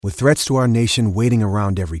With threats to our nation waiting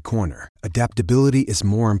around every corner, adaptability is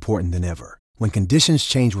more important than ever. When conditions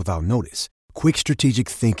change without notice, quick strategic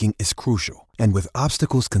thinking is crucial. And with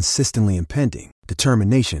obstacles consistently impending,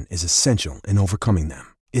 determination is essential in overcoming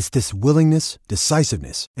them. It's this willingness,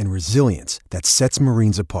 decisiveness, and resilience that sets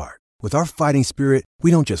Marines apart. With our fighting spirit, we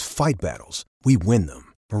don't just fight battles, we win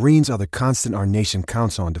them. Marines are the constant our nation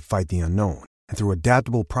counts on to fight the unknown. And through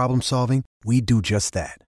adaptable problem solving, we do just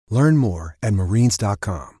that. Learn more at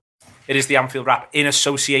marines.com. It is the Anfield Wrap in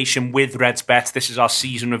association with RedsBet. This is our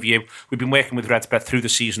season review. We've been working with RedsBet through the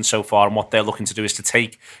season so far, and what they're looking to do is to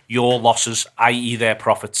take your losses, i.e. their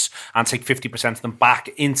profits, and take 50% of them back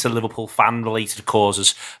into Liverpool fan-related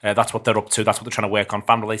causes. That's what they're up to. That's what they're trying to work on,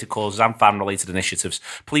 fan-related causes and fan-related initiatives.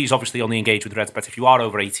 Please, obviously, only engage with RedsBet if you are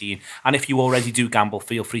over 18, and if you already do gamble,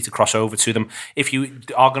 feel free to cross over to them. If you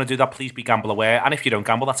are going to do that, please be gamble aware, and if you don't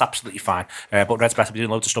gamble, that's absolutely fine. But RedsBet will be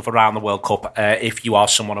doing loads of stuff around the World Cup if you are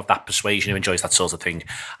someone of that persuasion who enjoys that sort of thing.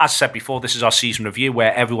 As said before, this is our season review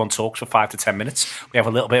where everyone talks for 5 to 10 minutes. We have a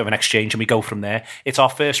little bit of an exchange and we go from there. It's our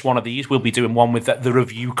first one of these. We'll be doing one with the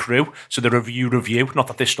review crew, so the review, not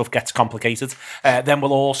that this stuff gets complicated. Then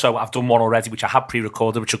we'll also, I've done one already which I have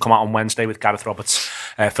pre-recorded, which will come out on Wednesday with Gareth Roberts,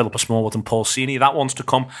 Philippa Smallwood and Paul Sini. That one's to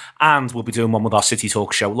come, and we'll be doing one with our City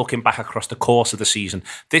Talk show, looking back across the course of the season.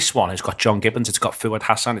 This one has got John Gibbons, it's got Fuad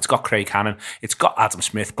Hassan, it's got Craig Hannon, it's got Adam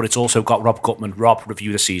Smith, but it's also got Rob Gutman. Rob,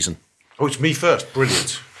 review the season. Oh, it's me first.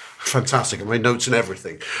 Brilliant. Fantastic. I made notes and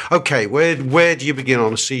everything. Okay, where do you begin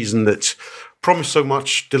on a season that promised so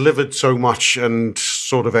much, delivered so much, and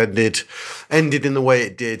sort of ended in the way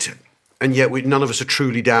it did? And yet none of us are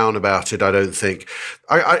truly down about it, I don't think.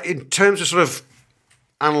 In terms of sort of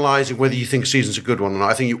analysing whether you think a season's a good one or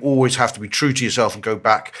not, I think you always have to be true to yourself and go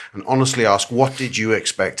back and honestly ask, what did you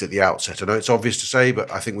expect at the outset? I know it's obvious to say,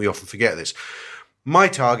 but I think we often forget this. My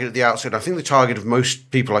target at the outset, I think the target of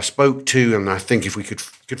most people I spoke to, and I think if we could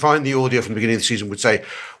find the audio from the beginning of the season, would say,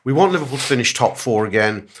 we want Liverpool to finish top 4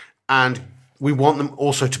 again, and we want them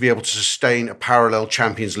also to be able to sustain a parallel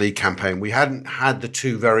Champions League campaign. We hadn't had the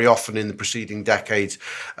two very often in the preceding decades.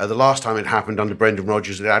 The last time it happened under Brendan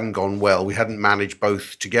Rodgers, it hadn't gone well. We hadn't managed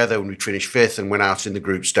both together when we finished 5th and went out in the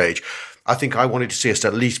group stage. I think I wanted to see us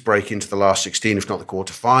at least break into the last 16, if not the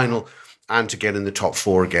quarter-final, and to get in the top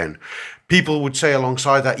 4 again. People would say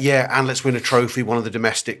alongside that, yeah, and let's win a trophy, one of the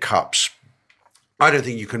domestic cups. I don't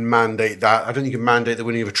think you can mandate that. I don't think you can mandate the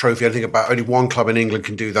winning of a trophy. I think about only one club in England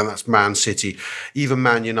can do that, and that's Man City. Even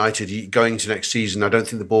Man United, going into next season, I don't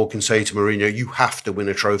think the board can say to Mourinho, you have to win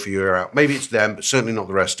a trophy, you're out. Maybe it's them, but certainly not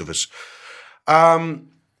the rest of us.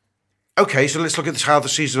 Okay, so let's look at how the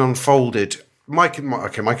season unfolded. My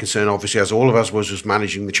concern, obviously, as all of us was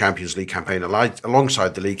managing the Champions League campaign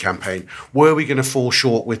alongside the league campaign. Were we going to fall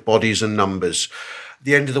short with bodies and numbers?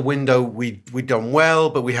 The end of the window, we'd done well,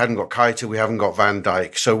 but we hadn't got Keita, we haven't got Van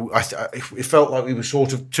Dijk. So it felt like we were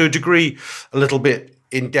sort of, to a degree, a little bit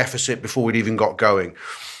in deficit before we'd even got going.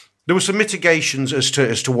 There were some mitigations as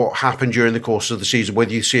to what happened during the course of the season,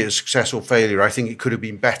 whether you see it as success or failure. I think it could have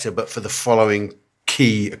been better, but for the following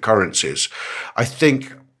key occurrences. I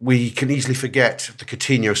think we can easily forget the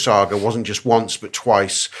Coutinho saga. It wasn't just once, but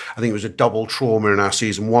twice. I think it was a double trauma in our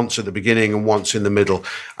season, once at the beginning and once in the middle.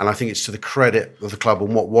 And I think it's to the credit of the club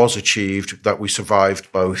and what was achieved that we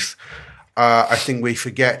survived both. I think we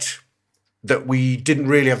forget that we didn't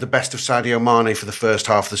really have the best of Sadio Mane for the first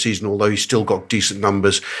half of the season, although he still got decent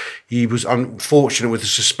numbers. He was unfortunate with the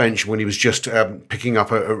suspension when he was just picking up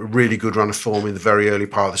a really good run of form in the very early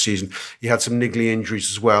part of the season. He had some niggly injuries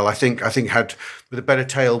as well. I think had with a better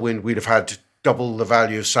tailwind, we'd have had double the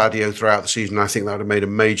value of Sadio throughout the season. I think that would have made a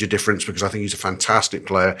major difference because I think he's a fantastic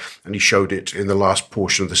player and he showed it in the last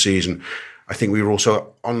portion of the season. I think we were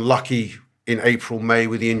also unlucky in April, May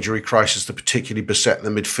with the injury crisis that particularly beset the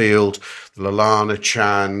midfield. Lallana,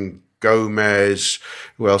 Chan, Gomez,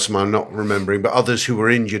 who else am I not remembering, but others who were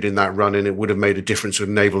injured in that run, and it would have made a difference to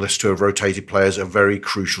enable us to have rotated players at a very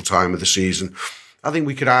crucial time of the season. I think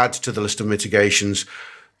we could add to the list of mitigations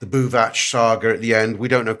the Buvac saga at the end. We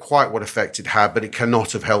don't know quite what effect it had, but it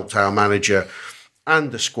cannot have helped our manager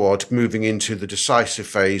and the squad moving into the decisive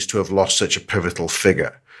phase to have lost such a pivotal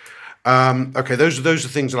figure. Okay, those are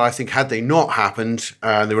things that I think, had they not happened,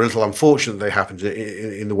 and they were a little unfortunate they happened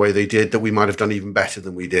in the way they did, that we might have done even better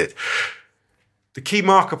than we did. The key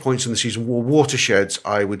marker points in the season were watersheds,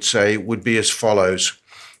 I would say, would be as follows.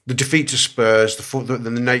 The defeat to Spurs,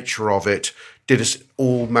 the nature of it, did us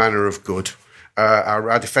all manner of good.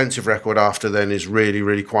 Our defensive record after then is really,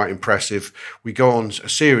 really quite impressive. We go on a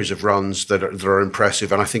series of runs that are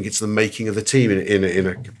impressive, and I think it's the making of the team in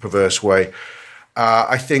a perverse way.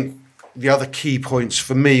 I think the other key points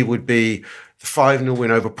for me would be The 5-0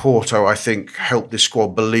 win over Porto, I think, helped this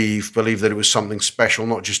squad believe that it was something special,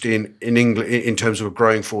 not just in England, in terms of a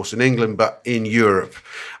growing force in England, but in Europe.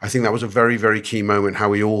 I think that was a very, very key moment, how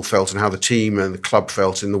we all felt and how the team and the club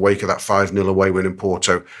felt in the wake of that 5-0 away win in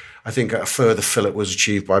Porto. I think a further fillip was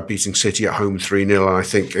achieved by beating City at home 3-0, and I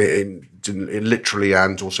think it literally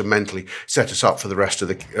and also mentally set us up for the rest of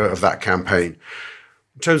that campaign.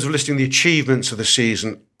 In terms of listing the achievements of the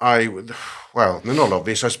season, they're not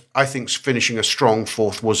obvious. I think finishing a strong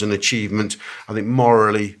fourth was an achievement. I think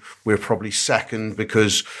morally we're probably second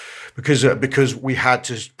because we had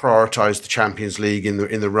to prioritise the Champions League in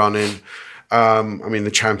the run-in.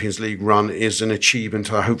 The Champions League run is an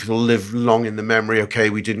achievement. I hope it'll live long in the memory. Okay,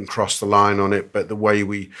 we didn't cross the line on it, but the way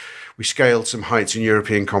we scaled some heights in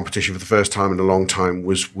European competition for the first time in a long time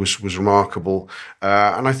was remarkable.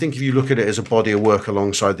 And I think if you look at it as a body of work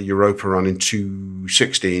alongside the Europa run in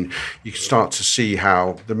 2016, you can start to see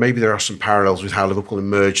how there are some parallels with how Liverpool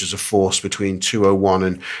emerged as a force between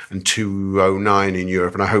 2001 and 2009 in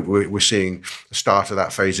Europe. And I hope we're seeing the start of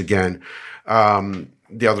that phase again.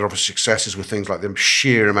 The other obvious successes were things like the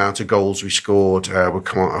sheer amount of goals we scored.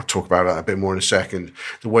 I'll talk about that a bit more in a second.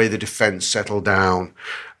 The way the defence settled down.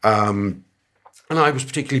 And I was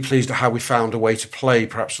particularly pleased at how we found a way to play,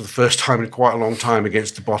 perhaps for the first time in quite a long time,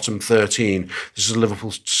 against the bottom 13. This is a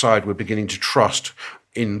Liverpool side we're beginning to trust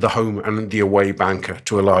in the home and the away banker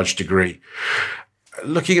to a large degree.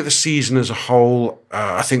 Looking at the season as a whole,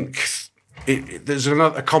 I think there's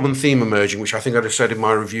a common theme emerging, which I think I'd have said in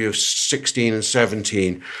my review of 16 and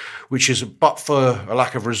 17, which is, but for a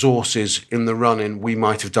lack of resources in the run-in, we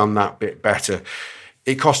might have done that bit better.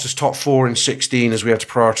 It cost us top four in 16 as we had to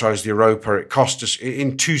prioritise the Europa. It cost us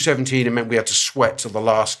in 217. It meant we had to sweat to the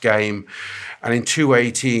last game, and in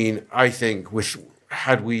 218, I think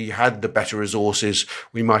had we had the better resources,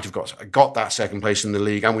 we might have got that second place in the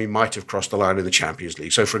league, and we might have crossed the line in the Champions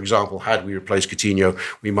League. So, for example, had we replaced Coutinho,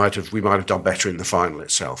 we might have done better in the final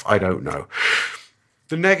itself. I don't know.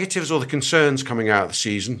 The negatives or the concerns coming out of the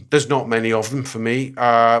season, there's not many of them for me,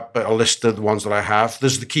 but I'll list the ones that I have.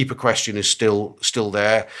 There's the keeper question is still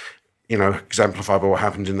there, exemplified by what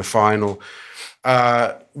happened in the final.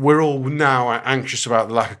 We're all now anxious about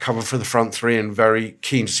the lack of cover for the front three and very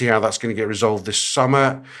keen to see how that's going to get resolved this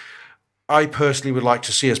summer. I personally would like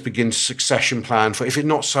to see us begin to succession plan for, if it's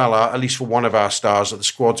not Salah, at least for one of our stars, that the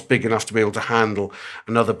squad's big enough to be able to handle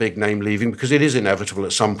another big name leaving, because it is inevitable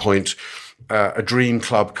at some point. A dream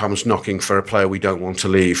club comes knocking for a player we don't want to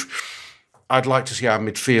leave. I'd like to see our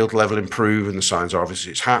midfield level improve, and the signs are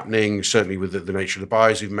obviously it's happening, certainly with the nature of the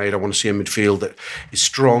buys we've made. I want to see a midfield that is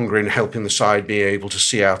stronger in helping the side be able to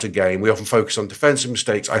see out a game. We often focus on defensive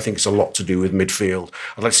mistakes. I think it's a lot to do with midfield.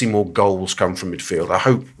 I'd like to see more goals come from midfield. I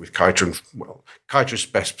hope with Keita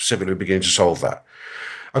specifically beginning to solve that.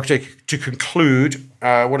 Okay, to conclude,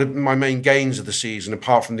 one of my main gains of the season,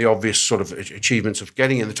 apart from the obvious sort of achievements of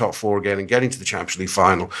getting in the top four again and getting to the Champions League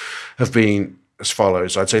final, have been as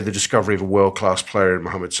follows. I'd say the discovery of a world-class player in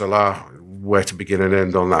Mohamed Salah, where to begin and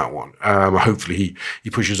end on that one. Hopefully he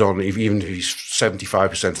pushes on, even if he's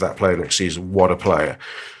 75% of that player next season. What a player.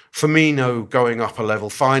 Firmino going up a level,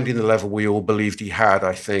 finding the level we all believed he had,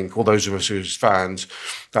 I think, all those of us who's fans,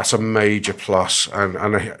 that's a major plus. And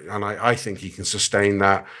I think he can sustain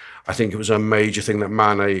that. I think it was a major thing that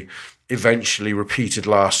Mane eventually repeated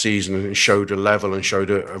last season and showed a level and showed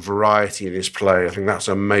a variety in his play. I think that's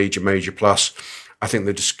a major, major plus. I think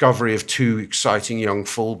the discovery of two exciting young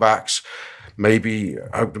fullbacks, maybe,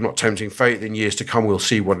 I hope I'm not tempting fate, in years to come we'll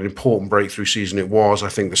see what an important breakthrough season it was. I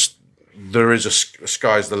think there is a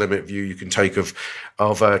sky's the limit view you can take of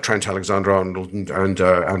Trent Alexander-Arnold and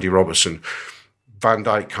Andy Robertson. Van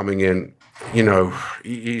Dijk coming in,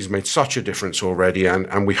 he's made such a difference already,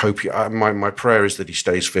 and we hope. My prayer is that he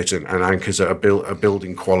stays fit and anchors a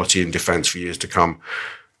building quality in defence for years to come.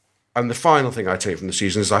 And the final thing I take from the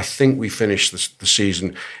season is I think we finished the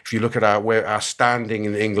season, if you look at our standing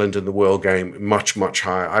in England and the world game, much, much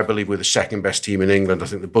higher. I believe we're the second best team in England. I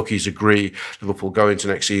think the bookies agree Liverpool go into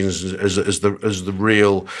next season as the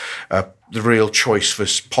real choice for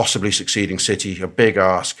possibly succeeding City, a big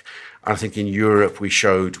ask. And I think in Europe we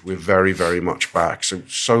showed we're very, very much back.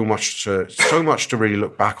 So much to really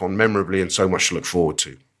look back on memorably, and so much to look forward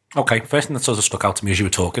to. Okay, first thing that sort of stuck out to me as you were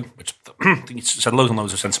talking, which I think you said loads and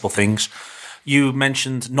loads of sensible things. You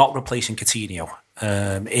mentioned not replacing Coutinho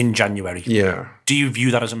in January. Yeah. Do you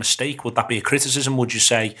view that as a mistake? Would that be a criticism? Would you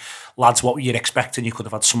say, lads, what you'd expect and you could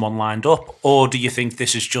have had someone lined up? Or do you think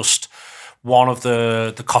this is just one of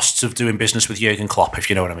the costs of doing business with Jurgen Klopp, if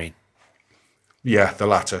you know what I mean? Yeah, the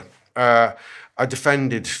latter. I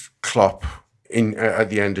defended Klopp at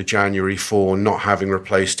the end of January for not having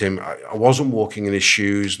replaced him. I wasn't walking in his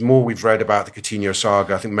shoes. The more we've read about the Coutinho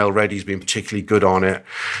saga, I think Mel Reddy's been particularly good on it.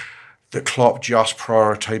 That Klopp just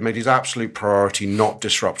made his absolute priority not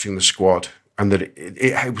disrupting the squad, and that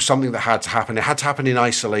it was something that had to happen. It had to happen in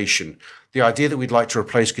isolation. The idea that we'd like to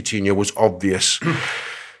replace Coutinho was obvious.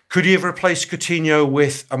 Could he have replaced Coutinho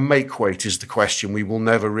with a make-weight is the question. We will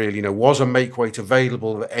never really know. Was a make-weight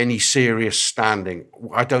available at any serious standing?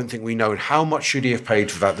 I don't think we know. How much should he have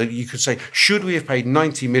paid for that? That you could say, should we have paid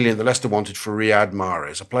 90 million that Leicester wanted for Riyad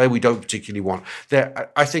Mahrez, a player we don't particularly want?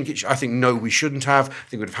 I think no, we shouldn't have. I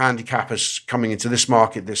think it would have handicapped us coming into this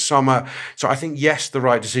market this summer. So I think, yes, the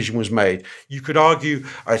right decision was made. You could argue,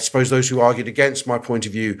 I suppose those who argued against my point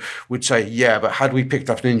of view would say, yeah, but had we picked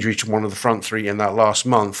up an injury to one of the front three in that last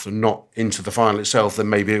month, and not into the final itself, then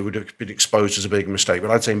maybe it would have been exposed as a big mistake. But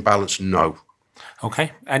I'd say in balance, no.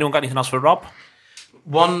 Okay. Anyone got anything else for Rob?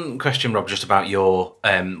 One question, Rob, just about your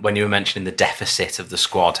when you were mentioning the deficit of the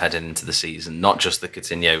squad heading into the season, not just the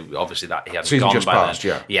Coutinho, obviously that he hadn't season gone just by passed,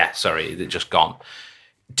 then. Yeah, sorry, it just gone.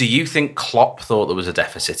 Do you think Klopp thought there was a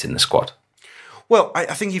deficit in the squad? Well, I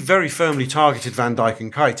think he very firmly targeted Van Dijk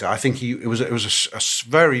and Keita. I think it was a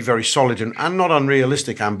very, very solid and not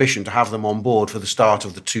unrealistic ambition to have them on board for the start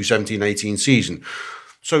of the 2017-18 season.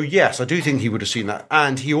 So, yes, I do think he would have seen that.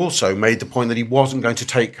 And he also made the point that he wasn't going to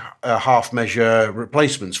take half-measure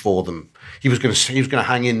replacements for them. He was going to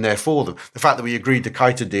hang in there for them. The fact that we agreed the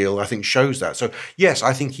Keita deal, I think, shows that. So, yes,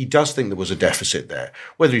 I think he does think there was a deficit there.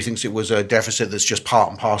 Whether he thinks it was a deficit that's just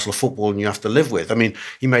part and parcel of football and you have to live with. I mean,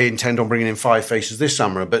 he may intend on bringing in 5 faces this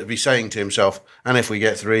summer, but be saying to himself, and if we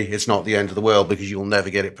get 3, it's not the end of the world because you'll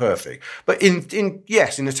never get it perfect. But in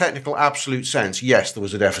a technical, absolute sense, yes, there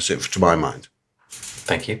was a deficit to my mind.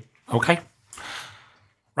 Thank you. Okay.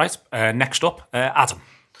 Right. Next up, Adam.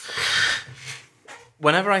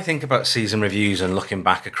 Whenever I think about season reviews and looking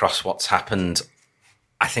back across what's happened,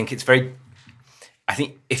 I think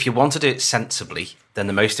if you want to do it sensibly, then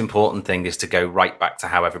the most important thing is to go right back to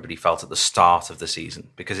how everybody felt at the start of the season,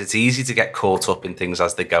 because it's easy to get caught up in things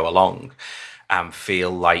as they go along and feel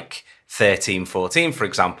like 13-14, for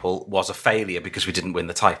example, was a failure because we didn't win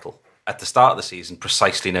the title. At the start of the season,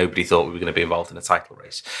 precisely nobody thought we were going to be involved in a title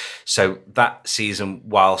race. So that season,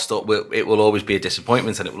 whilst it will always be a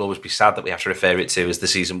disappointment and it will always be sad that we have to refer it to as the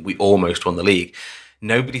season we almost won the league,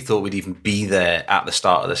 nobody thought we'd even be there at the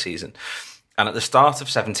start of the season. And at the start of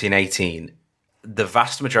 17-18, the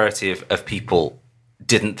vast majority of people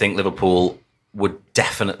didn't think Liverpool would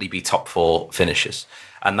definitely be top 4 finishers.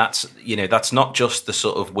 And that's not just the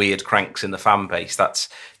sort of weird cranks in the fan base. That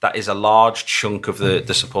is a large chunk of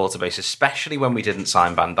the supporter base, especially when we didn't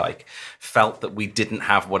sign Van Dijk, felt that we didn't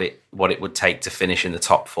have what it would take to finish in the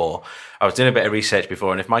top 4. I was doing a bit of research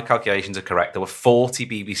before, and if my calculations are correct, there were 40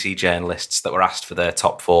 BBC journalists that were asked for their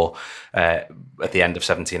top 4 at the end of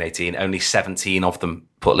 17-18. Only 17 of them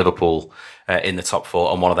put Liverpool in the top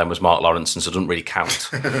 4, and one of them was Mark Lawrence, and so it doesn't really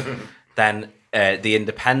count. Then The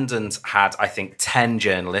Independent had, I think, 10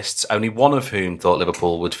 journalists, only one of whom thought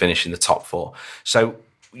Liverpool would finish in the top 4. So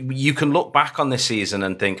you can look back on this season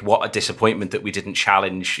and think, what a disappointment that we didn't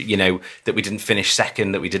challenge, that we didn't finish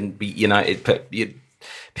second, that we didn't beat United,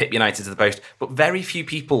 pip United to the post. But very few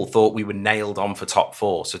people thought we were nailed on for top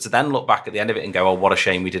 4. So to then look back at the end of it and go, oh, what a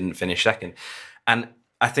shame we didn't finish second. And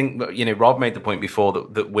I think, Rob made the point before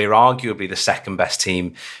that we're arguably the second best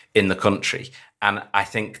team in the country. And I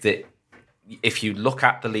think that if you look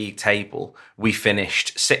at the league table, we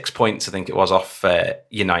finished 6 points, I think it was, off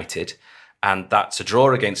United. And that's a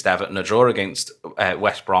draw against Everton, a draw against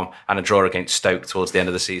West Brom, and a draw against Stoke towards the end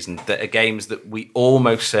of the season. That are games that we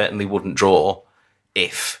almost certainly wouldn't draw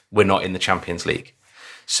if we're not in the Champions League.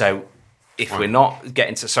 So if we're not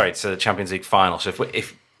getting to the Champions League final, so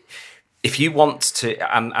if you want to,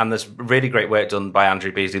 and there's really great work done by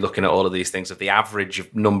Andrew Beasley looking at all of these things of the average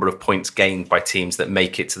number of points gained by teams that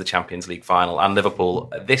make it to the Champions League final. And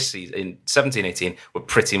Liverpool this season, in 17-18, were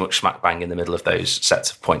pretty much smack bang in the middle of those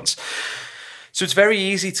sets of points. So it's very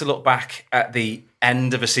easy to look back at the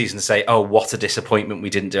end of a season and say, oh, what a disappointment we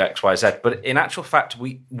didn't do X, Y, Z. But in actual fact,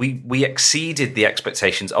 we exceeded the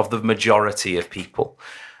expectations of the majority of people.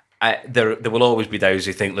 There will always be those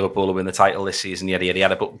who think Liverpool will win the title this season, yada, yada,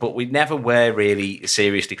 yada. But we never were really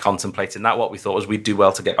seriously contemplating that. What we thought was we'd do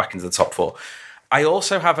well to get back into the top 4. I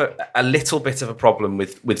also have a little bit of a problem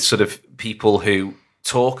with sort of people who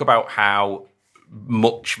talk about how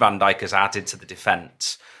much Van Dijk has added to the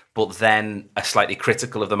defence, but then are slightly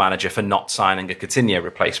critical of the manager for not signing a Coutinho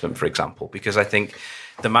replacement, for example, because I think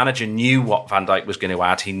the manager knew what Van Dijk was going to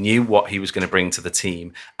add. He knew what he was going to bring to the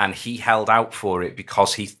team, and he held out for it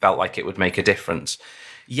because he felt like it would make a difference.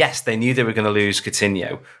 yes, they knew they were going to lose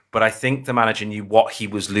Coutinho, but I think the manager knew what he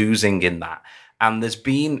was losing in that. And there's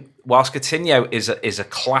been, whilst Coutinho is a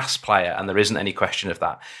class player, and there isn't any question of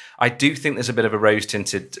that, I do think there's a bit of a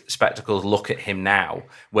rose-tinted spectacles look at him now,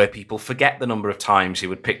 where people forget the number of times he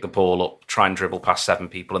would pick the ball up, try and dribble past 7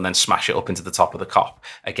 people, and then smash it up into the top of the cop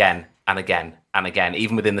again and again and again,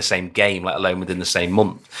 even within the same game, let alone within the same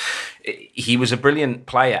month. He was a brilliant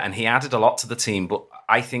player, and he added a lot to the team, but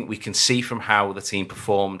I think we can see from how the team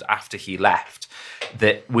performed after he left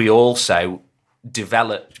that we also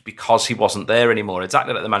developed because he wasn't there anymore.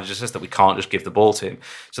 Exactly like the manager says, that we can't just give the ball to him.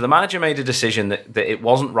 So the manager made a decision that it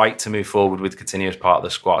wasn't right to move forward with Coutinho as part of the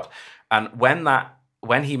squad. And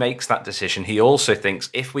when he makes that decision, he also thinks,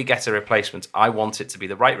 if we get a replacement, I want it to be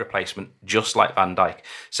the right replacement, just like Van Dijk.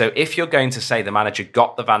 So if you're going to say the manager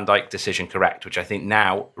got the Van Dijk decision correct, which I think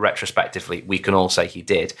now, retrospectively, we can all say he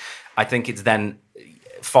did, I think it's then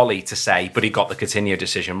folly to say, but he got the Coutinho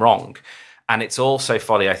decision wrong. And it's also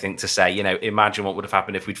folly, I think, to say, imagine what would have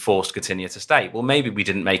happened if we'd forced Coutinho to stay. Well, maybe we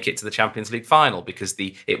didn't make it to the Champions League final because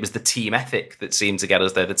it was the team ethic that seemed to get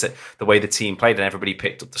us there, the way the team played, and everybody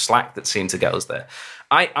picked up the slack that seemed to get us there.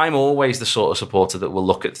 I'm always the sort of supporter that will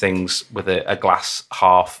look at things with a glass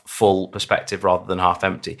half full perspective rather than half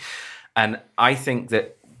empty. And I think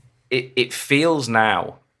that it feels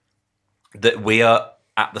now that we are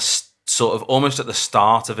at the sort of almost at the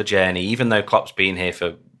start of a journey, even though Klopp's been here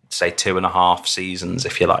for, say, 2.5 seasons,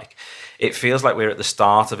 if you like. It feels like we're at the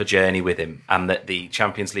start of a journey with him, and that the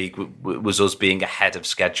Champions League was us being ahead of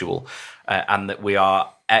schedule, and that we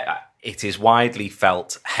are, it is widely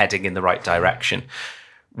felt, heading in the right direction.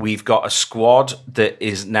 We've got a squad that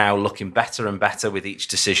is now looking better and better with each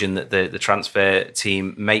decision that the transfer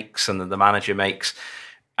team makes and that the manager makes.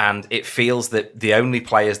 And it feels that the only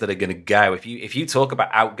players that are going to go, if you talk about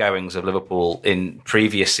outgoings of Liverpool in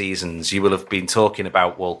previous seasons, you will have been talking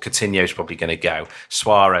about, well, Coutinho's probably going to go,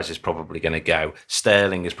 Suarez is probably going to go,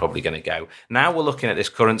 Sterling is probably going to go. Now we're looking at this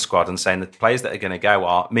current squad and saying the players that are going to go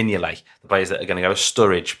are Mignolet, the players that are going to go are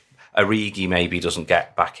Sturridge, Origi maybe doesn't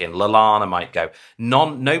get back in, Lallana might go.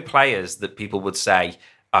 No players that people would say,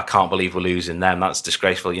 I can't believe we're losing them. That's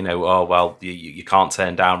disgraceful. Oh, well, you can't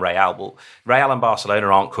turn down Real. Well, Real and Barcelona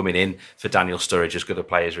aren't coming in for Daniel Sturridge, as good a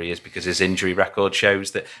player as he is, because his injury record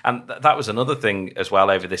shows that. And that was another thing as well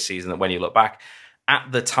over this season, that when you look back, at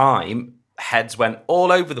the time, heads went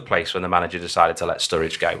all over the place when the manager decided to let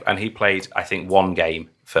Sturridge go. And he played, I think, 1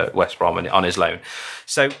 game for West Brom on his loan.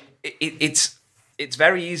 So it's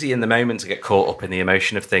very easy in the moment to get caught up in the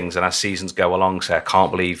emotion of things, and as seasons go along, say, I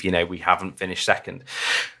can't believe we haven't finished second.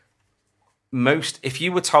 If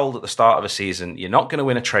you were told at the start of a season you're not going to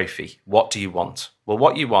win a trophy, what do you want? Well,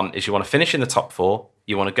 what you want is you want to finish in the top 4,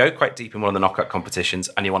 you want to go quite deep in one of the knockout competitions,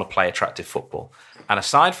 and you want to play attractive football. And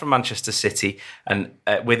aside from Manchester City, and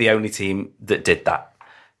we're the only team that did that,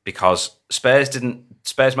 because Spurs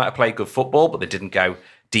might have played good football, but they didn't go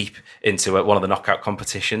deep into one of the knockout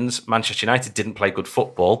competitions. Manchester United didn't play good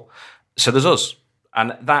football, so there's us.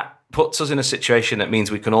 And that puts us in a situation that means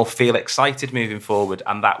we can all feel excited moving forward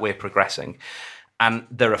and that we're progressing. And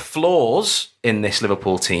there are flaws in this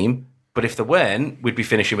Liverpool team, but if there weren't, we'd be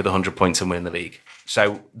finishing with 100 points and winning the league.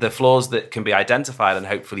 So the flaws that can be identified and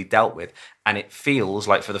hopefully dealt with, and it feels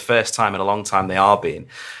like for the first time in a long time they are being.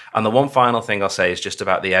 And the one final thing I'll say is just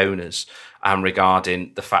about the owners, and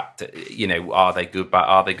regarding the fact that, are they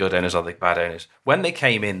good owners, are they bad owners? When they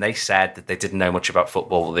came in, they said that they didn't know much about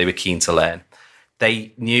football, but they were keen to learn.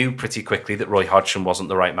 They knew pretty quickly that Roy Hodgson wasn't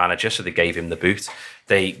the right manager, so they gave him the boot.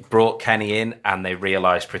 They brought Kenny in, and they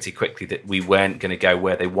realised pretty quickly that we weren't going to go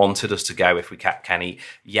where they wanted us to go if we kept Kenny.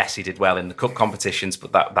 Yes, he did well in the cup competitions,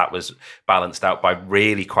 but that was balanced out by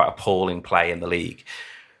really quite appalling play in the league.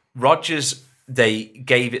 Rodgers, they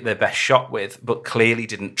gave it their best shot with, but clearly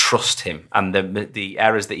didn't trust him. And the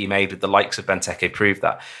errors that he made with the likes of Benteke proved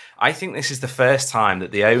that. I think this is the first time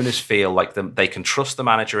that the owners feel like they can trust the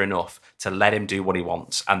manager enough to let him do what he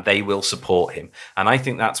wants, and they will support him. And I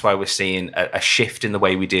think that's why we're seeing a shift in the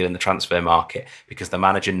way we deal in the transfer market, because the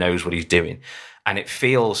manager knows what he's doing. And it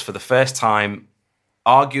feels for the first time,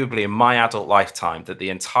 arguably in my adult lifetime, that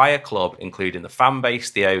the entire club, including the fan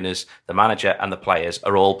base, the owners, the manager and the players,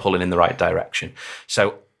 are all pulling in the right direction.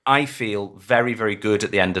 So I feel very, very good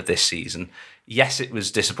at the end of this season. Yes, it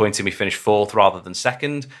was disappointing we finished 4th rather than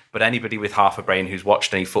 2nd, but anybody with half a brain who's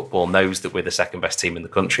watched any football knows that we're the 2nd best team in the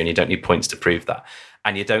country, and you don't need points to prove that.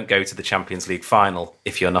 And you don't go to the Champions League final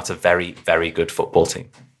if you're not a very, very good football team.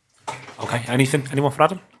 Okay, anyone for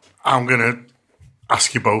Adam? I'm going to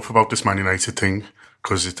ask you both about this Man United thing,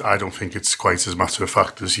 because I don't think it's quite as matter of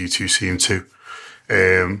fact as you two seem to.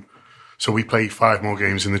 So we play 5 more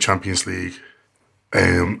games in the Champions League.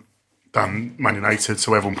 than Man United,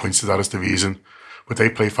 so everyone points to that as the reason. But they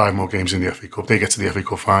play 5 more games in the FA Cup. They get to the FA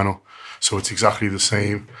Cup final. So it's exactly the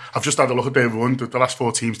same. I've just had a look at their run. The last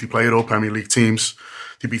 4 teams they play are all Premier League teams.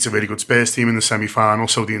 They beat a really good Spurs team in the semi-final,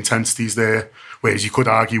 so the intensity's there. Whereas you could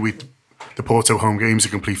argue with the Porto home games, a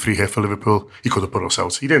complete free hit for Liverpool. He could have put us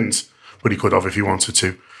out. He didn't, but he could have if he wanted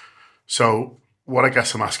to. So what I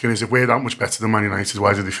guess I'm asking is, if we're that much better than Man United,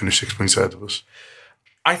 why did they finish 6 points ahead of us?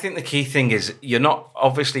 I think the key thing is you're not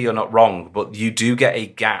wrong, but you do get a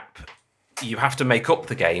gap. You have to make up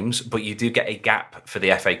the games, but you do get a gap for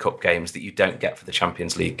the FA Cup games that you don't get for the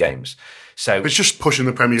Champions League games. So it's just pushing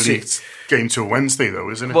the Premier League game to a Wednesday, though,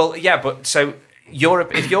 isn't it? Well, yeah, but so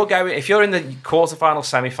Europe, if you're in the quarterfinal,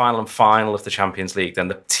 semi-final, and final of the Champions League, then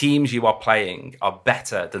the teams you are playing are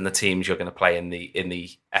better than the teams you're going to play in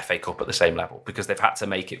the FA Cup at the same level, because they've had to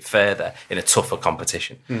make it further in a tougher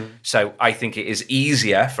competition. So I think it is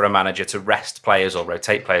easier for a manager to rest players or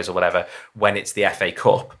rotate players or whatever when it's the FA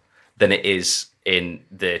Cup than it is in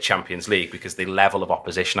the Champions League, because the level of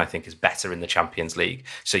opposition, I think, is better in the Champions League.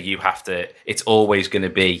 So you have to, it's always going to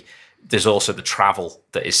be, there's also the travel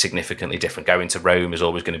that is significantly different. Going to Rome is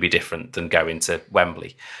always going to be different than going to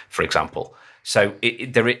Wembley, for example. So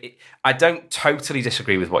I don't totally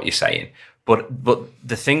disagree with what you're saying, but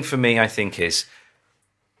the thing for me, I think, is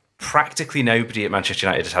practically nobody at Manchester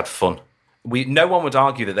United has had fun. No one would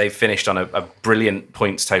argue that they've finished on a brilliant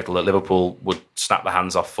points total that Liverpool would snap their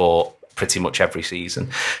hands off for pretty much every season,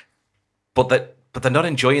 but they're not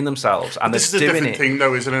enjoying themselves, and this is a different thing,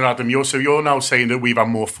 though, isn't it, Adam? You're now saying that we've had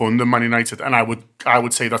more fun than Man United, and I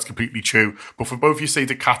would say that's completely true. But for both of you say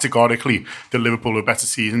that categorically that Liverpool are a better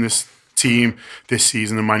season this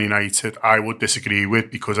season than Man United, I would disagree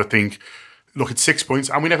with, because I think, look, at 6 points,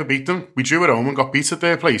 and we never beat them. We drew at home and got beat at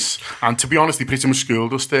their place. And to be honest, they pretty much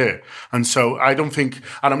schooled us there. And so I don't think,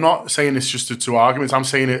 and I'm not saying this just to arguments, I'm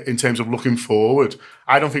saying it in terms of looking forward.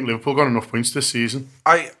 I don't think Liverpool got enough points this season.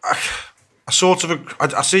 I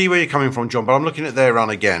see where you're coming from, John, but I'm looking at their run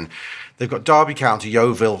again. They've got Derby County,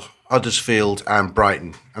 Yeovil, Huddersfield and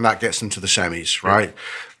Brighton, and that gets them to the semis, right?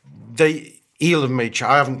 He'll have made.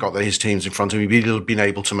 I haven't got his teams in front of me, but he'll have been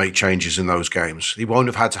able to make changes in those games. He won't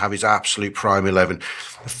have had to have his absolute prime 11.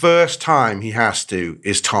 The first time he has to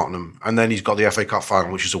is Tottenham, and then he's got the FA Cup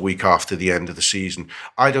final, which is a week after the end of the season.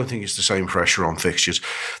 I don't think it's the same pressure on fixtures.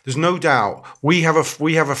 There's no doubt we have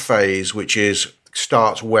a phase which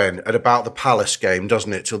starts when? At about the Palace game,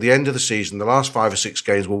 doesn't it? Till the end of the season, the last 5 or 6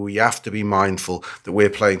 games, where we have to be mindful that we're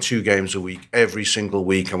playing 2 games a week every single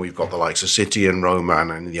week, and we've got the likes of City and Roma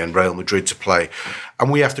and in the end Real Madrid to play,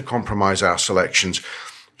 and we have to compromise our selections.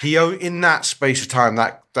 In that space of time,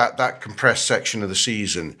 that compressed section of the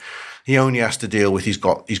season, he only has to deal with he's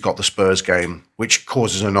got the Spurs game, which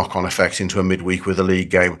causes a knock-on effect into a midweek with a league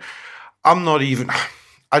game.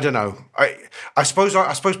 I don't know. I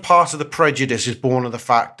suppose part of the prejudice is born of the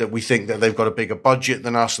fact that we think that they've got a bigger budget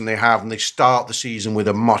than us, and they start the season with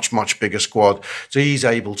a much, much bigger squad. So he's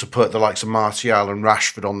able to put the likes of Martial and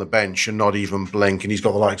Rashford on the bench and not even blink, and he's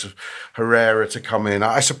got the likes of Herrera to come in.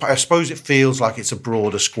 I suppose it feels like it's a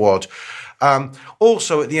broader squad.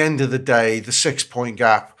 Also, at the end of the day, the 6-point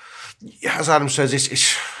gap, as Adam says,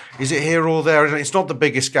 is it here or there? It's not the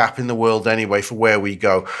biggest gap in the world anyway for where we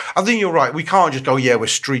go. I think you're right. We can't just go, we're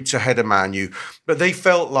streets ahead of Man U. But they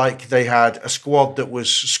felt like they had a squad that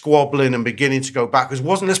was squabbling and beginning to go backwards.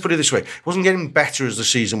 Let's put it this way, it wasn't getting better as the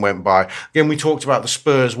season went by. Again, we talked about the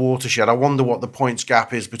Spurs watershed. I wonder what the points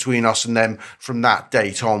gap is between us and them from that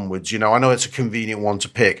date onwards. I know it's a convenient one to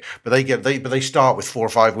pick, but they start with 4 or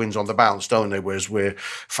 5 wins on the bounce, don't they? Whereas we're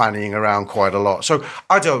fannying around quite a lot. So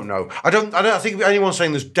I don't know. I don't think anyone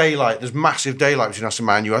saying there's massive daylight between us and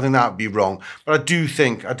Man U. I think that would be wrong. But I do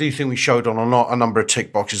think we showed on a number of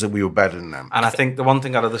tick boxes that we were better than them. And I think the one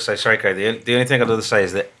thing I'd other say, sorry, Craig, the only thing I'd other say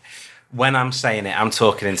is that when I'm saying it, I'm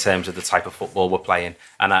talking in terms of the type of football we're playing.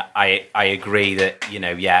 And I agree that,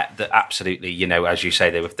 that absolutely, as you say,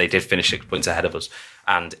 they did finish 6 points ahead of us.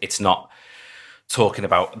 And it's not talking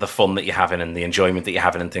about the fun that you're having and the enjoyment that you're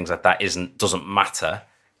having and things like that doesn't matter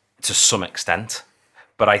to some extent.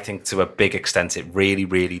 But I think to a big extent it really,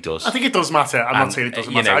 really does. I think it does matter. I'm not saying it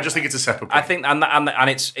doesn't matter. I just think it's a separate point. I think, and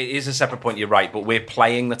it is a separate point. You're right, but we're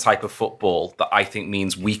playing the type of football that I think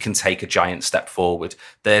means we can take a giant step forward.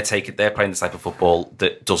 They're playing the type of football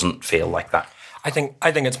that doesn't feel like that. I think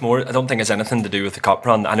it's more. I don't think it's anything to do with the cup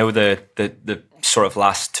run. I know the sort of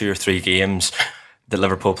last 2 or 3 games, that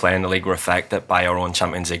Liverpool play in the league were affected by our own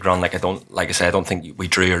Champions League run. Like I don't think we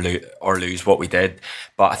drew or lose what we did.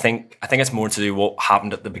 But I think it's more to do with what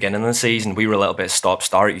happened at the beginning of the season. We were a little bit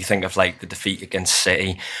stop-start. You think of like the defeat against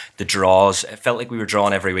City, the draws. It felt like we were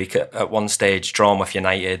drawing every week at one stage, drawn with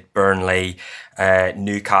United, Burnley,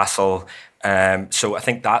 Newcastle. So I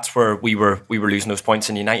think that's where we were losing those points,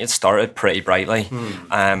 and United started pretty brightly,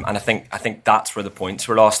 and I think that's where the points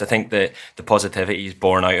were lost. I think that the positivity is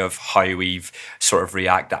born out of how we've sort of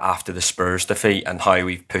reacted after the Spurs defeat and how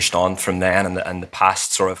we've pushed on from then and the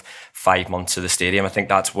past sort of 5 months of the stadium. I think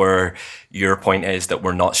that's where your point is, that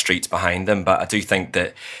we're not streets behind them. But I do think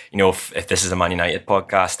that, you know, if this is a Man United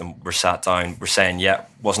podcast and we're sat down, we're saying, yeah, it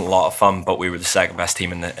wasn't a lot of fun, but we were the second best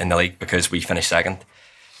team in the league because we finished second.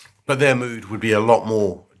 But their mood would be a lot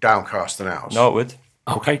more downcast than ours. No, it would.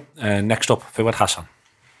 Okay, next up, Fuad Hassan.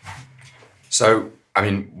 So, I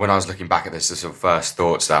mean, when I was looking back at this, the sort of first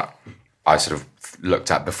thoughts that I sort of looked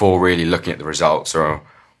at before really looking at the results or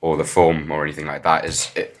the form or anything like that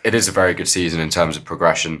is it is a very good season in terms of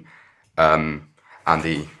progression, and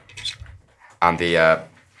the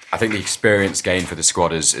I think the experience gained for the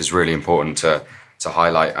squad is really important to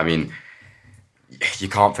highlight. I mean, you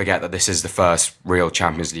can't forget that this is the first real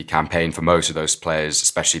Champions League campaign for most of those players,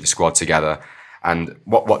 especially the squad together, and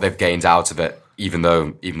what they've gained out of it, even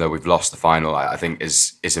though we've lost the final, I think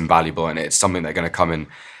is invaluable, and it's something they're going to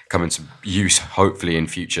come into use hopefully in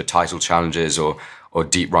future title challenges or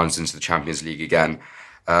deep runs into the Champions League again.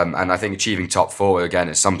 And I think achieving top four again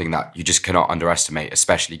is something that you just cannot underestimate,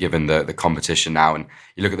 especially given the competition now. And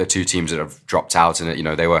you look at the two teams that have dropped out,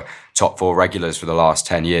 and they were top four regulars for the last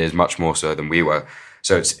 10 years, much more so than we were.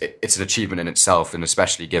 So it's an achievement in itself, and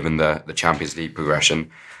especially given the Champions League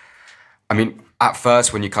progression. I mean, at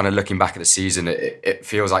first, when you're kind of looking back at the season, it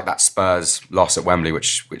feels like that Spurs loss at Wembley,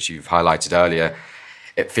 which you've highlighted earlier,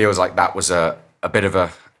 it feels like that was a bit of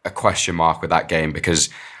a question mark with that game, because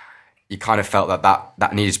you kind of felt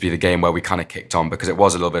that needed to be the game where we kind of kicked on, because it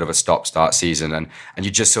was a little bit of a stop-start season, and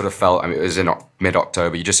you just sort of felt, I mean, it was in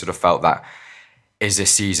mid-October, you just sort of felt that, is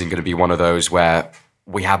this season going to be one of those where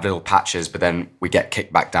we have little patches, but then we get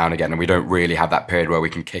kicked back down again, and we don't really have that period where we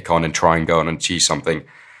can kick on and try and go on and achieve something.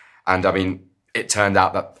 And I mean, it turned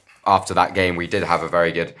out that after that game, we did have a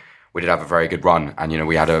very good run, and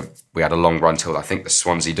we had a long run till I think the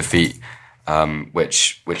Swansea defeat,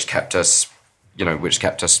 which kept us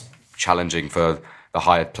challenging for the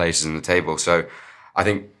higher places in the table. So I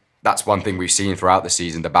think that's one thing we've seen throughout the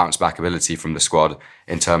season, the bounce back ability from the squad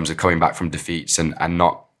in terms of coming back from defeats and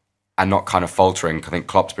not kind of faltering. I think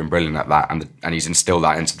Klopp's been brilliant at that, and he's instilled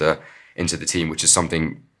that into the team, which is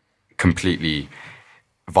something completely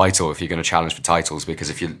vital if you're going to challenge for titles, because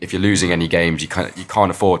if you're losing any games, you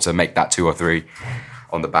can't afford to make that 2 or 3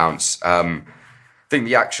 on the bounce. I think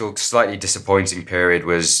the actual slightly disappointing period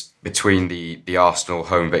was between the Arsenal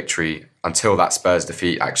home victory until that Spurs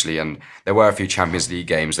defeat, actually, and there were a few Champions League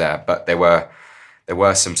games there, but there were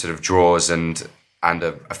some sort of draws and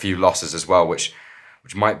a few losses as well, which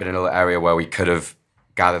might have been a little area where we could have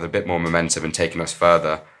gathered a bit more momentum and taken us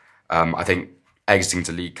further. I think exiting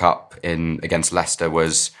to League Cup against Leicester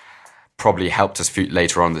was probably helped us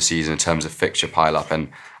later on in the season in terms of fixture pile-up, and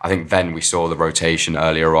I think then we saw the rotation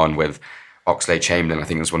earlier on with Oxlade-Chamberlain. I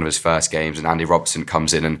think it was one of his first games, and Andy Robertson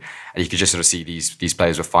comes in, and you could just sort of see these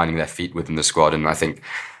players were finding their feet within the squad, and I think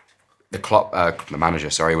the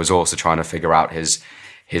manager was also trying to figure out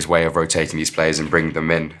his way of rotating these players and bringing them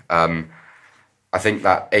in. I think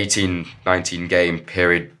that 18-19 game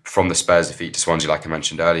period from the Spurs defeat to Swansea, like I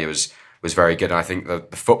mentioned earlier, was very good, and I think the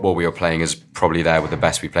football we were playing is probably there with the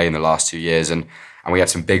best we played in the last 2 years, and we had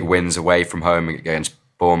some big wins away from home against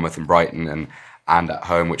Bournemouth and Brighton and at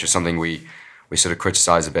home, which is something we sort of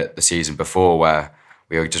criticised a bit the season before, where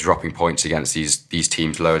we were just dropping points against these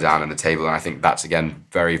teams lower down in the table, and I think that's again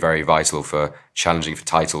very, very vital for challenging for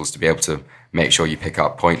titles, to be able to make sure you pick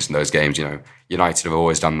up points in those games. United have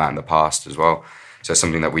always done that in the past as well, so it's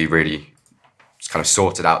something that we really kind of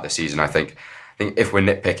sorted out this season. I think if we're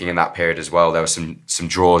nitpicking in that period as well, there were some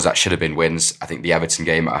draws that should have been wins. I think the Everton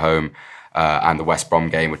game at home and the West Brom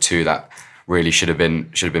game were two that really should have been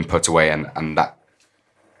put away, and that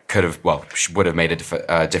would have made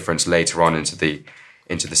a difference later on into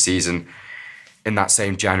the season. In that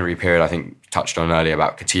same January period, I think touched on earlier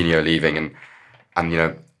about Coutinho leaving, and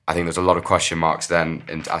I think there's a lot of question marks then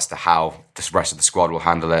as to how the rest of the squad will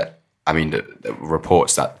handle it. I mean, the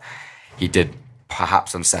reports that he did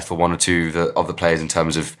perhaps unsettle one or two of the players in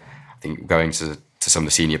terms of, I think, going to some of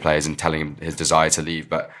the senior players and telling him his desire to leave,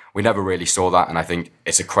 but we never really saw that, and I think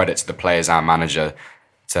it's a credit to the players and manager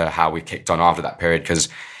to how we kicked on after that period, because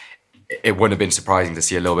it wouldn't have been surprising to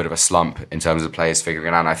see a little bit of a slump in terms of players figuring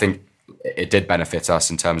it out. And I think it did benefit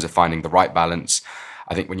us in terms of finding the right balance.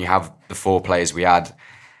 I think when you have the 4 players we had,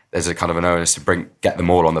 there's a kind of an onus to get them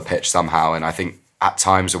all on the pitch somehow. And I think at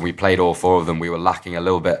times when we played all 4 of them, we were lacking a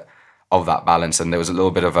little bit of that balance, and there was a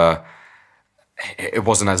little bit of it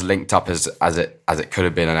wasn't as linked up as it could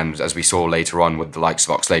have been. And as we saw later on with the likes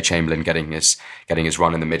of Oxlade-Chamberlain getting his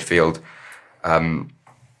run in the midfield, and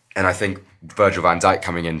I think Virgil van Dijk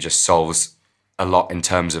coming in just solves a lot in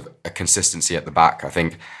terms of a consistency at the back. I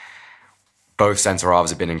think both centre halves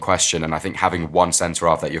have been in question, and I think having one centre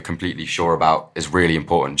half that you're completely sure about is really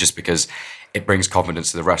important, just because it brings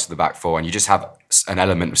confidence to the rest of the back 4, and you just have an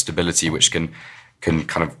element of stability which can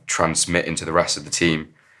kind of transmit into the rest of the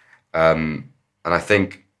team. And I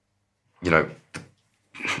think,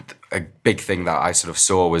 a big thing that I sort of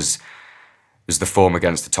saw was the form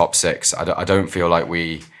against the top 6. I don't feel like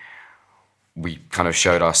we kind of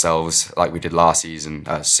showed ourselves like we did last season,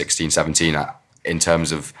 16-17, in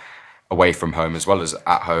terms of away from home as well as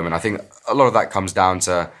at home. And I think a lot of that comes down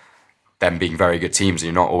to them being very good teams, and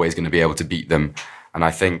you're not always going to be able to beat them. And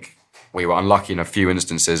I think we were unlucky in a few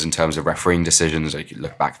instances in terms of refereeing decisions. Like you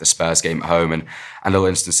look back at the Spurs game at home and little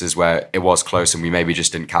instances where it was close and we maybe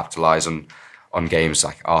just didn't capitalise on games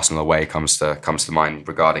like Arsenal away comes to mind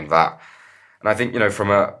regarding that. And I think,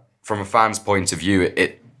 from a fan's point of view,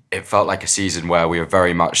 it felt like a season where we were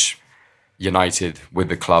very much united with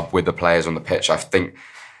the club, with the players on the pitch. I think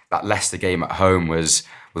that Leicester game at home was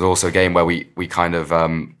also a game where we kind of,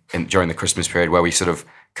 during the Christmas period, where we sort of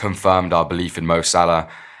confirmed our belief in Mo Salah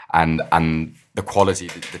and the quality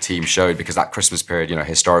that the team showed, because that Christmas period,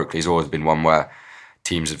 historically has always been one where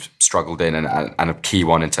teams have struggled in and a key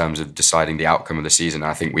one in terms of deciding the outcome of the season.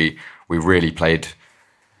 And I think we really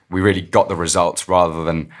got the results rather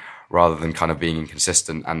than kind of being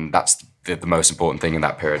inconsistent, and that's the most important thing in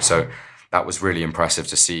that period. So that was really impressive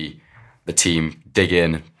to see the team dig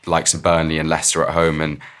in, likes of Burnley and Leicester at home,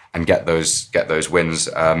 and get those wins.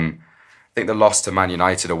 I think the loss to Man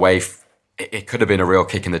United away, it could have been a real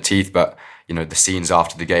kick in the teeth, but the scenes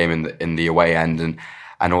after the game in the away end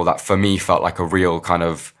and all that, for me, felt like a real kind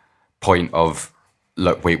of point of,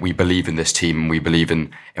 look, we believe in this team and we believe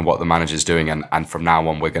in what the manager's doing, and from now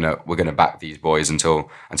on we're gonna back these boys until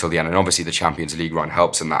the end. And obviously the Champions League run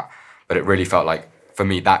helps in that, but it really felt like, for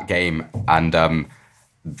me, that game and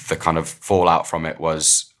the kind of fallout from it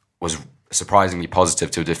was surprisingly positive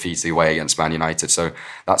to a defeat the away against Man United. So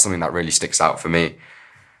that's something that really sticks out for me.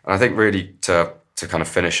 And I think really to kind of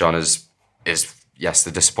finish on is yes,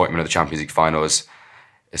 the disappointment of the Champions League final is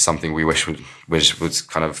something we wish was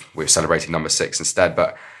kind of, we're celebrating number 6 instead.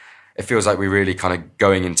 But it feels like we're really kind of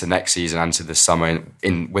going into next season and to this summer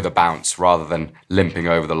in with a bounce rather than limping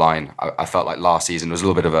over the line. I felt like last season was a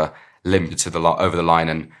little bit of a limp over the line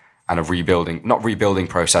and a not rebuilding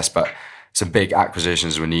process, but some big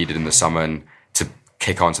acquisitions were needed in the summer and to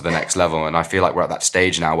kick on to the next level. And I feel like we're at that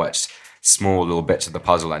stage now where it's small little bits of the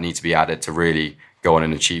puzzle that need to be added to really go on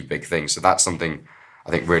and achieve big things. So that's something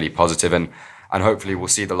I think really positive. And hopefully we'll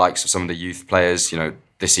see the likes of some of the youth players,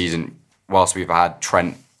 this season, whilst we've had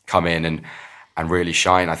Trent come in and really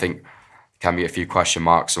shine. I think there can be a few question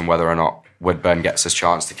marks on whether or not Woodburn gets his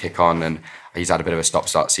chance to kick on, and he's had a bit of a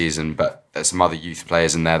stop-start season, but there's some other youth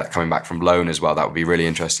players in there that are coming back from loan as well. That would be really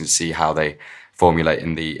interesting to see how they formulate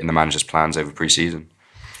in the manager's plans over pre-season.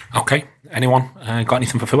 Okay. Anyone got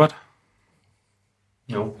anything for Fuad?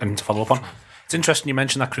 No. Anything to follow up on? It's interesting you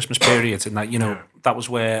mentioned that Christmas period, and that that was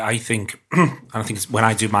where I think, and I think it's when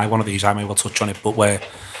I do one of these, I may well touch on it, but where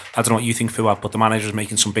I don't know what you think, Fuad, but the manager's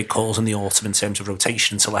making some big calls in the autumn in terms of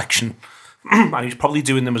rotation and selection. And he's probably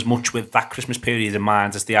doing them as much with that Christmas period in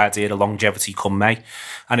mind as the idea of longevity come May.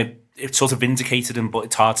 And it sort of vindicated him, but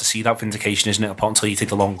it's hard to see that vindication, isn't it, until you take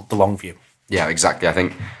the long view. Yeah, exactly. I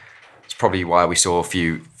think it's probably why we saw a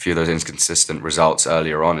few of those inconsistent results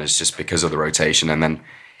earlier on, is just because of the rotation, and then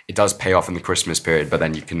it does pay off in the Christmas period, but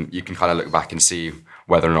then you can kind of look back and see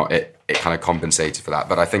whether or not it kind of compensated for that.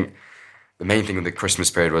 But I think the main thing with the Christmas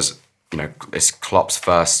period was, it's Klopp's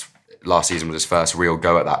last season was his first real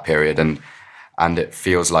go at that period, and it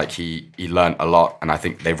feels like he learnt a lot, and I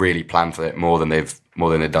think they've really planned for it more than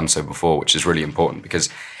they've done so before, which is really important, because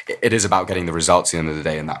it is about getting the results at the end of the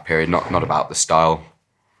day in that period, not about the style.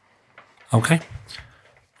 Okay.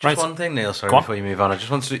 Just one thing, Neil, sorry, before you move on. I just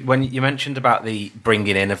wanted to, when you mentioned about the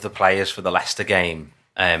bringing in of the players for the Leicester game,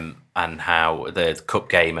 and how the cup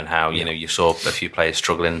game, and how you saw a few players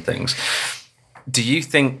struggling and things. Do you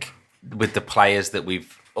think with the players that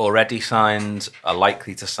we've already signed, are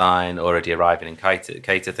likely to sign, already arriving in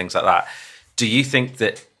Keita, things like that, do you think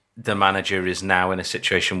that the manager is now in a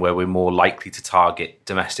situation where we're more likely to target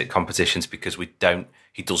domestic competitions because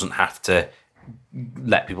he doesn't have to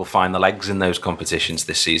let people find the legs in those competitions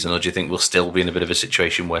this season? Or do you think we'll still be in a bit of a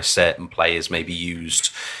situation where certain players may be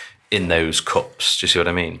used in those cups? Do you see what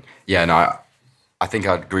I mean? Yeah, no, I think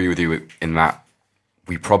I'd agree with you in that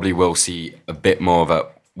we probably will see a bit more of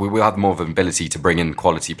we will have more of an ability to bring in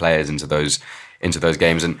quality players into those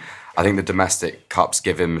games. And I think the domestic cups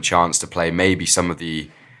give him a chance to play maybe some of the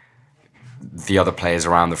other players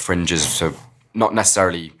around the fringes. So not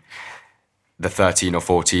necessarily the 13 or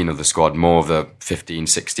 14 of the squad, more of the 15,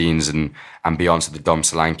 16s and beyond. So the Dom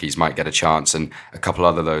Solankis might get a chance and a couple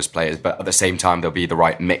other those players. But at the same time, there'll be the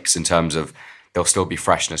right mix in terms of there'll still be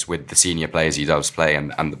freshness with the senior players he does play,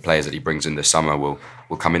 and the players that he brings in this summer will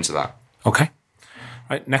come into that. Okay.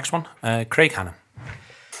 Right, next one. Craig Hannon.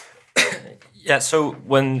 Yeah, so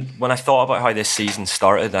when I thought about how this season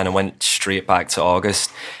started and I went straight back to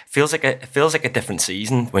August, it feels like a different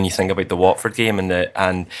season when you think about the Watford game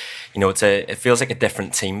and you know it feels like a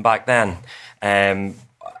different team back then.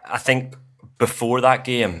 I think before that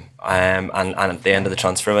game and at the end of the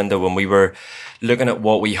transfer window, when we were looking at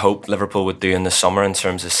what we hoped Liverpool would do in the summer in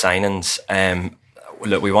terms of signings,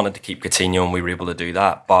 look, we wanted to keep Coutinho and we were able to do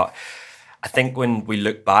that. But I think when we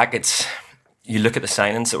look back, you look at the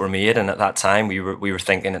signings that were made, and at that time we were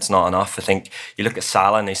thinking it's not enough. I think you look at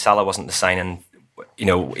Salah, and Salah wasn't the signing. You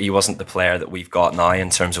know, he wasn't the player that we've got now in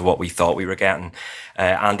terms of what we thought we were getting.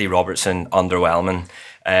 Andy Robertson, underwhelming.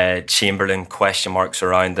 Chamberlain, question marks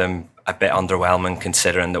around him, a bit underwhelming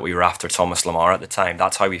considering that we were after Thomas Lemar at the time.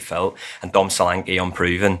 That's how we felt. And Dom Solanke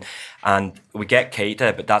unproven. And we get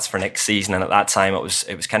Keita, but that's for next season. And at that time, it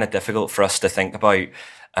was kind of difficult for us to think about.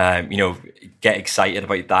 Get excited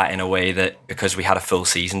about that in a way that because we had a full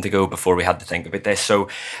season to go before we had to think about this. So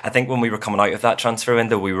I think when we were coming out of that transfer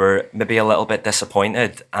window, we were maybe a little bit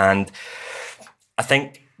disappointed. And I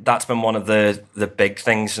think that's been one of the big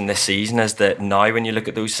things in this season is that now when you look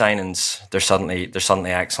at those signings, they're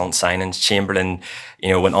suddenly excellent signings. Chamberlain,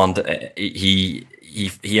 went on to, he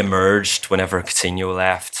emerged whenever Coutinho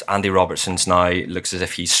left. Andy Robertson's now looks as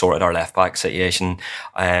if he's sorted our left back situation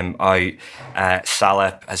out.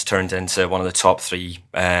 Salah has turned into one of the top 3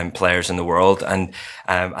 players in the world, and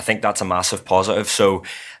I think that's a massive positive. So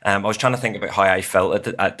I was trying to think about how I felt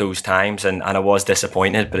at those times, and I was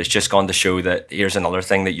disappointed, but it's just gone to show that here's another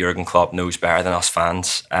thing that Jurgen Klopp knows better than us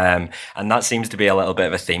fans, and that seems to be a little bit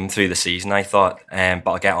of a theme through the season, I thought, but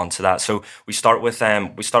I'll get onto that. So we start with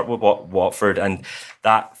Watford, and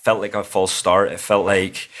that felt like a false start. It felt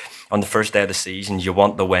like on the first day of the season, you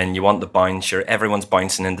want the win, you want the bounce, everyone's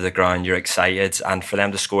bouncing into the ground, you're excited, and for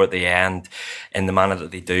them to score at the end in the manner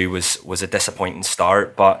that they do was a disappointing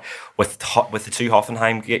start. But with the 2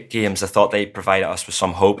 Hoffenheim games, I thought they provided us with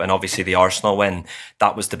some hope, and obviously the Arsenal win,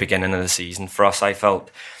 that was the beginning of the season for us, I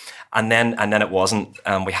felt. And then it wasn't.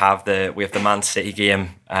 We have the Man City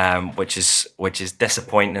game, which is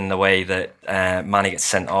disappointing in the way that Mane gets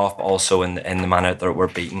sent off, but also in the manner that we're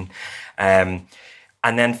beaten.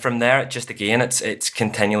 And then from there, it's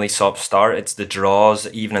continually stop-start. It's the draws,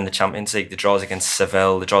 even in the Champions League, the draws against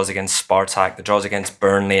Seville, the draws against Spartak, the draws against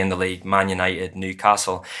Burnley in the league, Man United,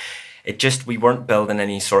 Newcastle. We weren't building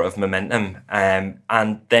any sort of momentum.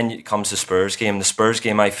 And then it comes the Spurs game. The Spurs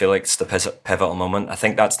game, I feel like it's the pivotal moment. I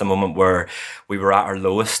think that's the moment where we were at our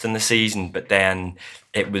lowest in the season, but then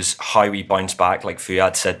it was how we bounced back, like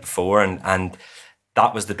Fuad said before, and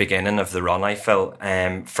that was the beginning of the run, I felt.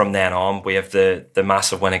 From then on, we have the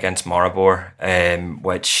massive win against Maribor,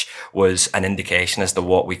 which was an indication as to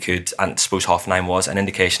what we could, and I suppose Hoffenheim was, an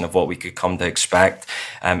indication of what we could come to expect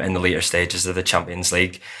in the later stages of the Champions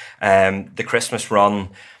League. The Christmas run,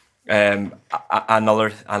 another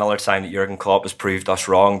time that Jurgen Klopp has proved us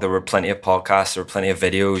wrong. There were plenty of podcasts, there were plenty of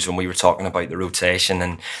videos when we were talking about the rotation,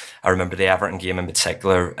 and I remember the Everton game in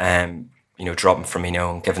particular, dropping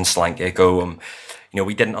Firmino and giving Solanke a go.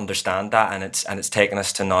 We didn't understand that, and it's taken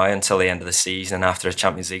us to now until the end of the season and after a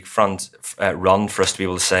Champions League run for us to be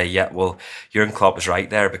able to say, yeah, well, Jurgen Klopp was right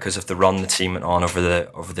there because of the run the team went on over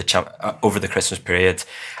the Christmas period,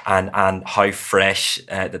 and how fresh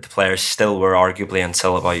that the players still were, arguably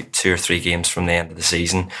until about 2 or 3 games from the end of the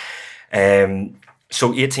season.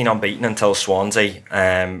 So 18 unbeaten until Swansea.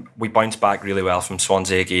 We bounced back really well from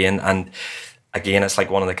Swansea again, and again, it's like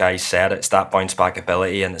one of the guys said, it's that bounce back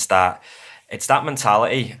ability, and it's that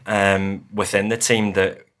mentality within the team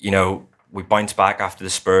that, we bounce back after the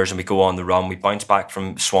Spurs and we go on the run. We bounce back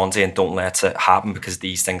from Swansea and don't let it happen, because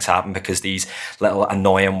these things happen, because these little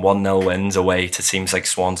annoying 1-0 wins away to teams like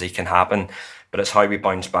Swansea can happen. But it's how we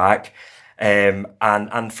bounce back. And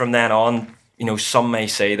from then on, some may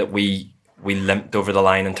say that we we limped over the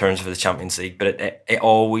line in terms of the Champions League, but it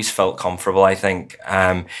always felt comfortable. I think,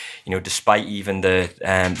 despite even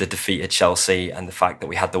the defeat at Chelsea and the fact that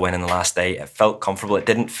we had the win in the last day, it felt comfortable. It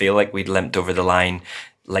didn't feel like we'd limped over the line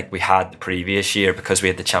like we had the previous year because we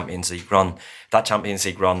had the Champions League run. If that Champions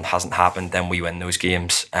League run hasn't happened, then we win those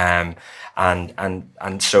games. And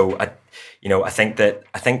so I think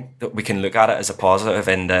that we can look at it as a positive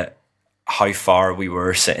in that how far we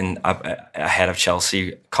were sitting ahead of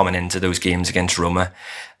Chelsea coming into those games against Roma.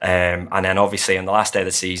 And then obviously on the last day of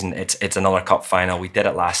the season, it's another cup final. We did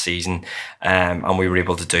it last season, and we were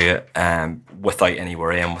able to do it without any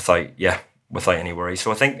worry and without any worry.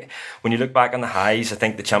 So I think when you look back on the highs, I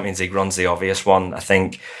think the Champions League run's the obvious one. I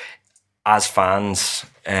think as fans,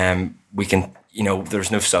 we can,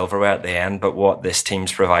 there's no silverware at the end, but what this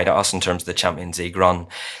team's provided us in terms of the Champions League run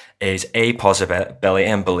is a possibility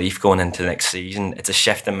and belief going into the next season. It's a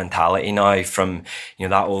shift in mentality now from,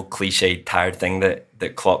 that old cliched tired thing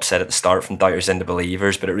that Klopp said at the start, from doubters into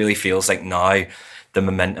believers, but it really feels like now the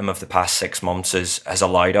momentum of the past 6 months has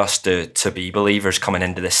allowed us to be believers coming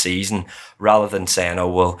into this season, rather than saying,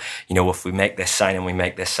 if we make this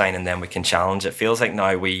sign, then we can challenge. It feels like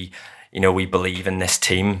now we believe in this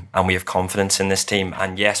team and we have confidence in this team.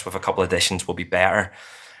 And yes, with a couple of additions, we'll be better.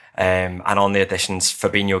 And on the additions,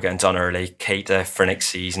 Fabinho getting done early, Keita for next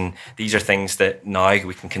season. These are things that now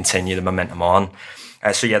we can continue the momentum on.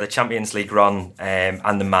 The Champions League run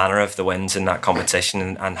and the manner of the wins in that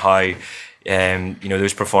competition and how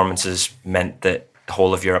those performances meant that the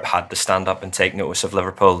whole of Europe had to stand up and take notice of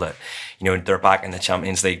Liverpool, that they're back in the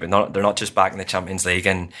Champions League, but they're not just back in the Champions League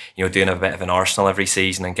and doing a bit of an Arsenal every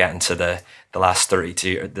season and getting to the last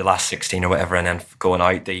 32 or the last 16 or whatever and then going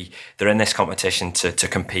out. They're in this competition to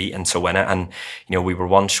compete and to win it, and we were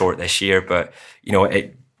one short this year, but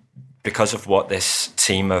because of what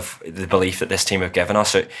the belief that this team have given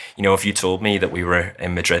us, if you told me that we were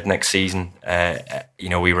in Madrid next season,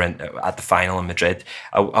 we were at the final in Madrid,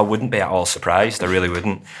 I wouldn't be at all surprised. I really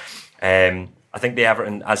wouldn't. I think the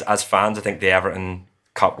Everton, as fans, I think the Everton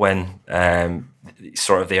Cup win,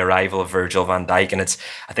 sort of the arrival of Virgil van Dijk, and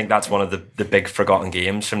I think that's one of the big forgotten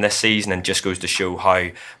games from this season, and just goes to show how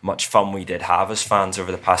much fun we did have as fans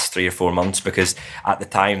over the past 3 or 4 months, because at the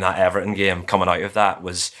time that Everton game coming out of that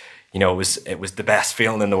was, it was the best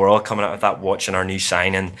feeling in the world coming out of that, watching our new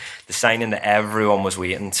signing, the signing that everyone was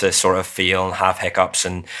waiting to sort of feel and have hiccups,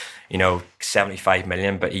 and 75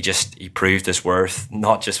 million, but he proved his worth,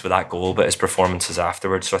 not just with that goal, but his performances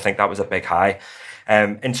afterwards. So I think that was a big high.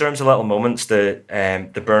 In terms of little moments,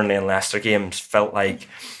 the Burnley and Leicester games felt like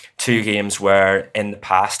 2 games where in the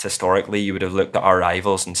past, historically, you would have looked at our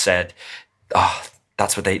rivals and said,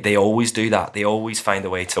 that's what they always do. That they always find a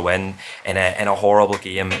way to win in a horrible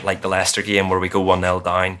game like the Leicester game where we go 1-0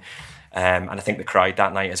 down, and I think the crowd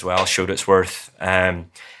that night as well showed its worth.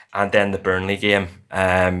 And then the Burnley game,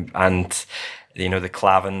 and the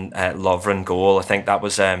Clavin Lovren goal. I think that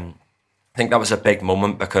was a big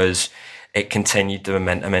moment because it continued the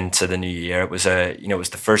momentum into the new year. It was it was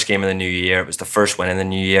the first game of the new year. It was the first win in the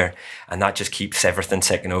new year, and that just keeps everything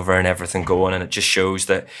ticking over and everything going. And it just shows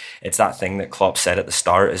that it's that thing that Klopp said at the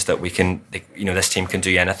start, is that we can, this team can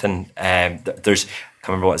do anything. I can't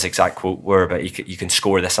remember what his exact quote were, but you can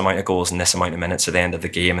score this amount of goals in this amount of minutes at the end of the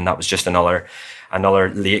game, and that was just another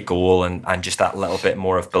late goal and just that little bit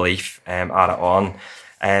more of belief added on.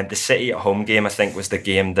 The City at home game, I think, was the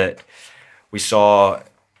game that we saw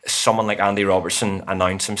someone like Andy Robertson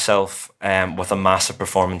announce himself with a massive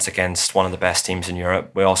performance against one of the best teams in Europe.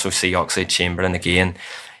 We also see Oxlade-Chamberlain again,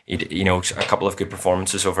 a couple of good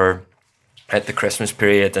performances over at the Christmas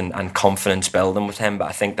period and confidence building with him. But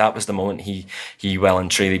I think that was the moment he well and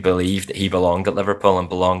truly believed that he belonged at Liverpool and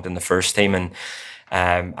belonged in the first team,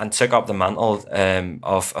 and took up the mantle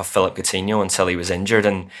of Philip Coutinho until he was injured.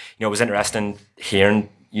 And it was interesting hearing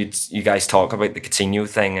you guys talk about the Coutinho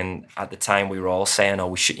thing, and at the time we were all saying,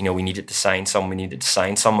 we needed to sign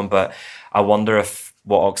someone, but I wonder if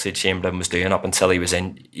what Oxlade-Chamberlain was doing up until he was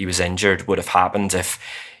injured would have happened if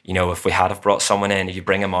we had have brought someone in. If you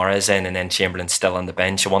bring Mahrez in and then Chamberlain's still on the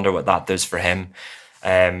bench, I wonder what that does for him.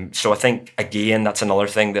 So I think, again, that's another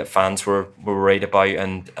thing that fans were worried about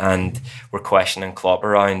and were questioning Klopp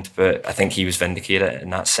around, but I think he was vindicated in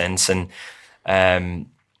that sense. And I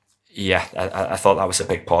thought that was a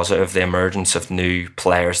big positive, the emergence of new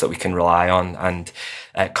players that we can rely on and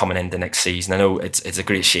coming into next season. I know it's a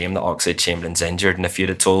great shame that Oxlade-Chamberlain's injured, and if you'd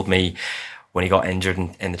have told me when he got injured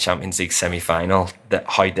in the Champions League semi-final that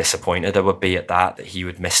how disappointed I would be at that he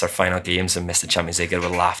would miss our final games and miss the Champions League, I would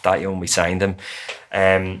have laughed at you when we signed him.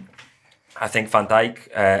 I think Van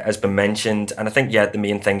Dijk has been mentioned, and I think the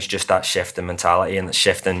main thing's just that shift in mentality and the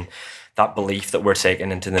shift in that belief that we're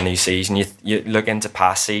taking into the new season. You look into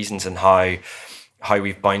past seasons and how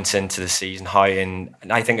we've bounced into the season. And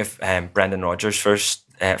I think of Brendan Rodgers' first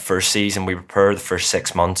season, we were poor the first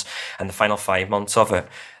 6 months, and the final 5 months of it,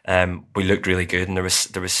 we looked really good, and there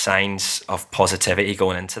was signs of positivity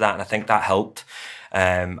going into that, and I think that helped.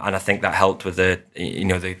 And I think that helped with the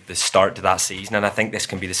start to that season, and I think this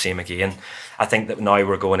can be the same again. I think that now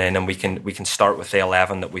we're going in and we can start with the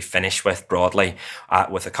 11 that we finished with broadly,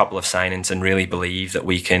 with a couple of signings, and really believe that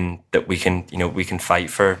we can fight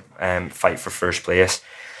for first place.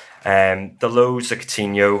 The lows, the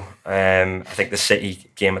Coutinho, I think the City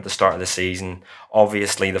game at the start of the season,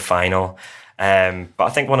 obviously the final, but I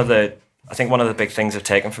think one of the big things I've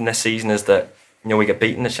taken from this season is that we got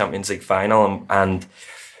beaten in the Champions League final, and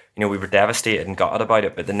we were devastated and gutted about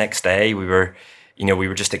it. But the next day, we were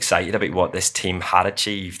just excited about what this team had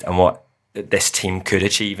achieved and what this team could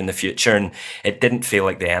achieve in the future. And it didn't feel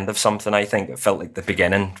like the end of something. I think it felt like the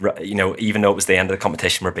beginning. Even though it was the end of the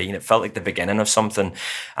competition we're being, it felt like the beginning of something.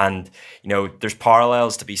 And there's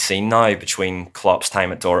parallels to be seen now between Klopp's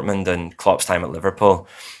time at Dortmund and Klopp's time at Liverpool.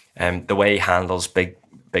 The way he handles big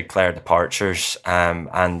player departures,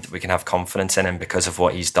 and we can have confidence in him because of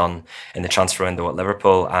what he's done in the transfer window at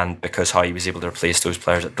Liverpool, and because how he was able to replace those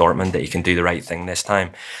players at Dortmund, that he can do the right thing this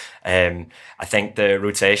time. I think the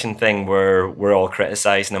rotation thing, we're all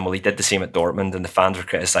criticising him. Well, he did the same at Dortmund, and the fans were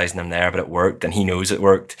criticising him there, but it worked, and he knows it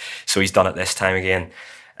worked, so he's done it this time again.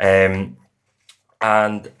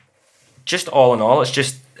 And just all in all, it's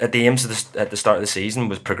just at the aims of at the start of the season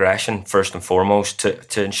was progression first and foremost,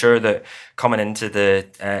 to ensure that coming into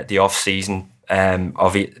the off season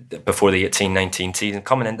before the 18-19 season,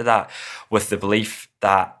 coming into that with the belief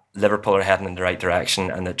that Liverpool are heading in the right direction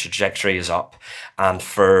and the trajectory is up, and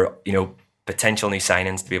for potential new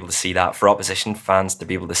signings to be able to see that, for opposition fans to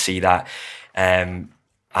be able to see that, and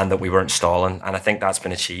that we weren't stalling. And I think that's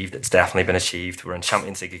been achieved. It's definitely been achieved. We're in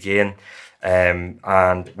Champions League again,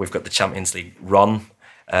 and we've got the Champions League run.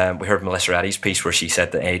 We heard Melissa Reddy's piece where she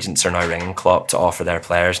said that agents are now ringing Klopp to offer their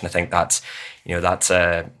players, and I think that's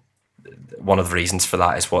one of the reasons for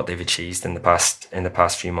that is what they've achieved in the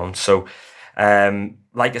past few months. So,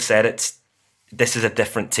 like I said, this is a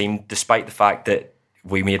different team, despite the fact that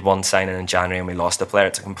we made one signing in January and we lost a player.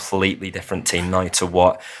 It's a completely different team now to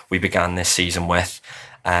what we began this season with,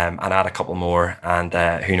 and add a couple more, and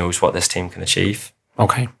who knows what this team can achieve.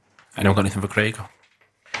 Okay, anyone got anything for Craig?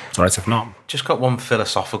 It's all right if not. Just got one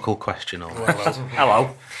philosophical question.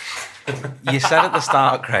 Hello. You said at the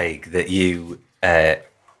start, Craig, that you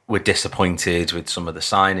were disappointed with some of the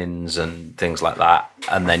signings and things like that,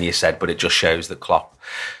 and then you said, but it just shows that Klopp,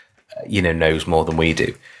 knows more than we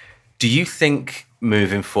do. Do you think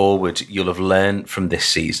moving forward you'll have learned from this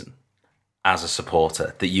season as a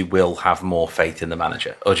supporter that you will have more faith in the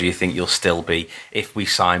manager? Or do you think you'll still be, if we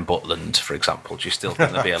sign Butland, for example, do you still think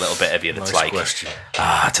there'll be a little bit of you that's nice question.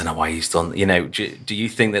 I don't know why he's done, do you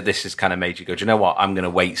think that this has kind of made you go, do you know what, I'm going to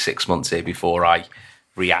wait 6 months here before I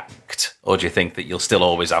react? Or do you think that you'll still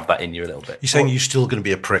always have that in you a little bit? You're saying you're still going to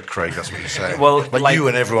be a prick, Craig, that's what you're saying. Well, like you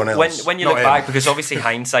and everyone else. When you look back, because obviously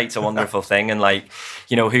hindsight's a wonderful thing, and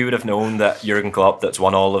who would have known that Jurgen Klopp, that's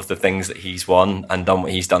won all of the things that he's won and done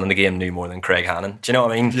what he's done in the game, knew more than Craig Hannon? Do you know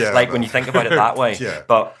what I mean? Yeah, when you think about it that way. Yeah.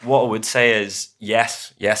 But what I would say is,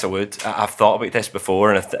 yes, I would. I've thought about this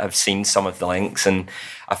before, and I've seen some of the links, and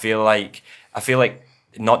I feel like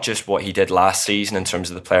not just what he did last season in terms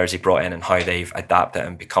of the players he brought in and how they've adapted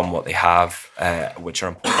and become what they have, which are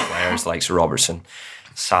important players like Sir Robertson,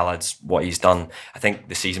 Salah's, what he's done. I think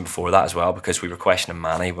the season before that as well, because we were questioning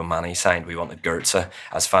Mane when Mane signed, we wanted Goetze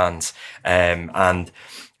as fans. And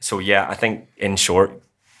so, yeah, I think in short,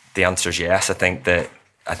 the answer is yes. I think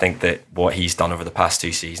that what he's done over the past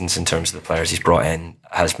 2 seasons in terms of the players he's brought in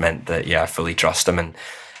has meant that, yeah, I fully trust him.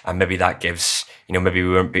 And maybe that gives, maybe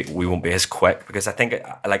we won't be as quick, because I think,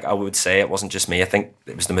 I would say, it wasn't just me. I think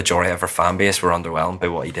it was the majority of our fan base were underwhelmed by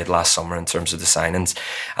what he did last summer in terms of the signings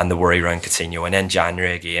and the worry around Coutinho. And then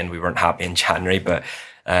January again, we weren't happy in January, but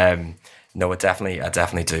no, I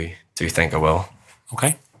definitely do think I will.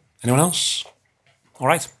 Okay. Anyone else? All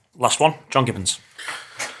right. Last one, John Gibbons.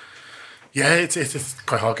 Yeah, it's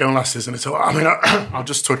quite hard going last, isn't it? So, I mean, I'll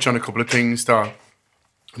just touch on a couple of things that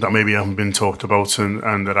maybe haven't been talked about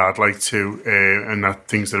and that I'd like to, and that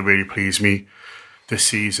things that really please me this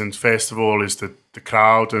season. First of all is the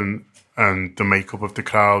crowd and the makeup of the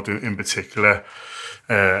crowd in particular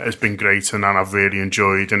has been great, and I've really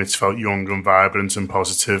enjoyed, and it's felt young and vibrant and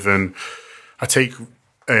positive. And I take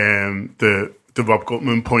the Rob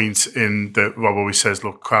Gutman point in that Rob always says,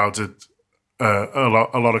 look, crowds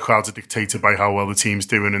a lot of crowds are dictated by how well the team's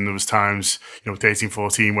doing, and there was times,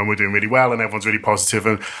 13-14 when we're doing really well and everyone's really positive,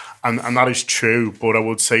 and that is true. But I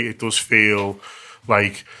would say it does feel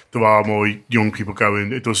like there are more young people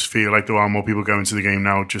going. It does feel like there are more people going to the game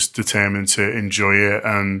now, just determined to enjoy it,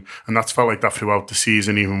 and that's felt like that throughout the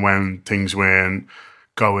season, even when things weren't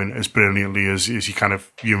going as brilliantly as you kind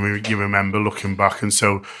of you remember looking back. And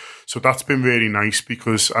so that's been really nice,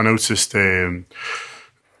 because I noticed lad,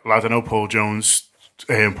 I know Paul Jones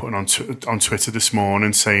putting on Twitter this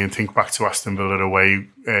morning saying, think back to Aston Villa away.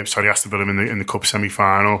 Aston Villa in the cup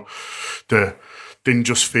semi-final. Didn't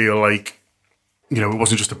just feel like, it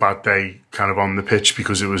wasn't just a bad day kind of on the pitch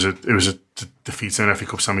because it was a defeat in an FA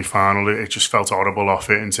Cup semi-final. It just felt horrible off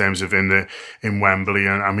it in terms of in Wembley.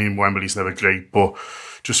 And I mean, Wembley's never great, but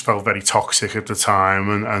just felt very toxic at the time,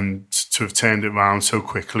 and to have turned it around so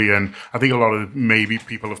quickly. And I think a lot of maybe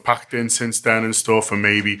people have packed in since then and stuff, and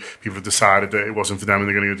maybe people have decided that it wasn't for them and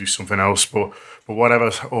they're going to go do something else. But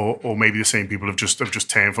whatever, or maybe the same people have just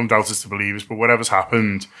turned from doubters to believers. But whatever's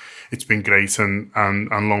happened, it's been great, and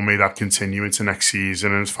long may that continue into next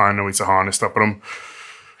season, and find a way to harness that. But I'm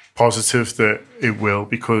positive that it will,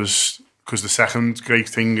 because the second great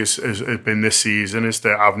thing has been this season is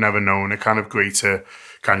that I've never known a kind of greater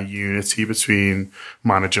kind of unity between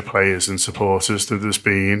manager, players and supporters that there's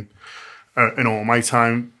been in all my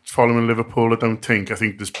time following Liverpool. I think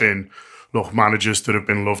there's been managers that have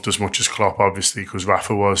been loved as much as Klopp, obviously, because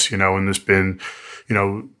Rafa was, and there's been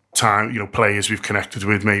players we've connected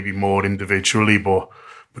with maybe more individually, but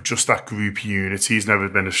just that group unity has never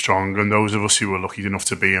been as strong. And those of us who were lucky enough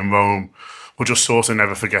to be in Rome will just sort of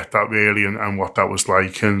never forget that, really, and what that was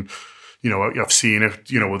like. And I've seen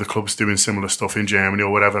it, other clubs doing similar stuff in Germany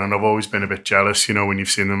or whatever, and I've always been a bit jealous, when you've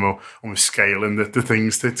seen them almost scaling the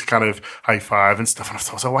things to kind of high five and stuff. And I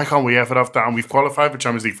thought, why can't we ever have that? And we've qualified for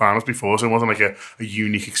Champions League finals before, so it wasn't like a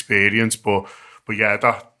unique experience. But yeah,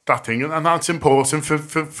 that thing, and that's important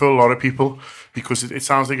for a lot of people, because it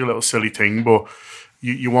sounds like a little silly thing, but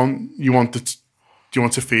you want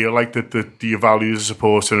to feel like that your value as a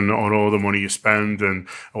supporter and all the money you spend and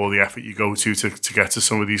all the effort you go to get to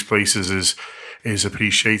some of these places is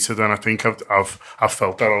appreciated. And I think I've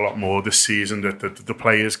felt that a lot more this season, that the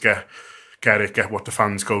players get what the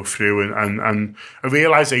fans go through, and a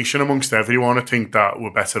realisation amongst everyone, I think, that we're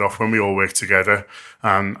better off when we all work together.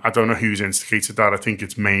 And I don't know who's instigated that. I think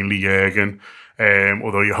it's mainly Jurgen,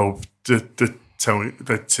 although you hope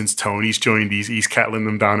that since Tony's joined, he's kettling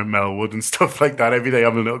them down at Melwood and stuff like that every day,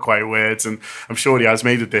 having little quiet words, and I'm sure he has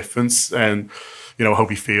made a difference. And I hope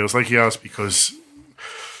he feels like he has, because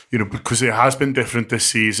it has been different this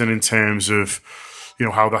season in terms of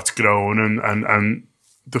how that's grown, and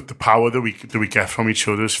the power that we get from each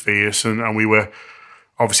other is fierce. And we were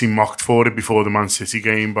obviously mocked for it before the Man City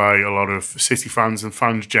game by a lot of City fans and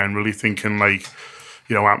fans generally, thinking like,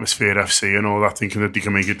 atmosphere FC and all that, thinking that they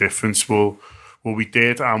can make a difference. Well, we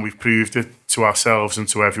did, and we've proved it to ourselves and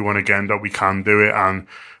to everyone again that we can do it, and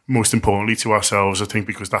most importantly to ourselves, I think,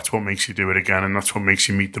 because that's what makes you do it again, and that's what makes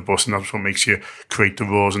you meet the bus, and that's what makes you create the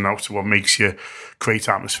rules, and that's what makes you create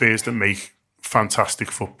atmospheres that make fantastic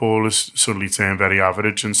footballers suddenly turn very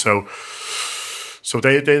average. And so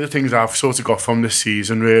they're the things I've sort of got from this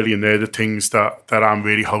season, really, and they're the things that I'm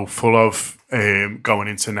really hopeful of going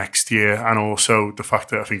into next year. And also the fact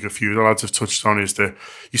that I think a few of the lads have touched on is that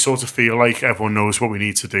you sort of feel like everyone knows what we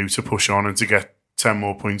need to do to push on and to get 10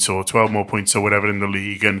 more points or 12 more points or whatever in the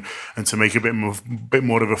league, and to make a bit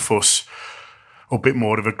more of a fuss, or a bit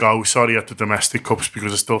more of a go, at the domestic cups,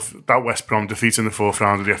 because that West Brom defeat in the fourth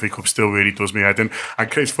round of the FA Cup still really does me head in.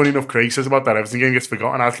 And it's funny enough, Craig says about that Everton game gets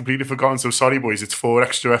forgotten. I've completely forgotten. So sorry, boys, it's 4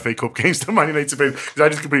 extra FA Cup games to Man United, because I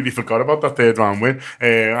just completely forgot about that third round win.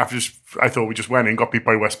 I thought we just went in, got beat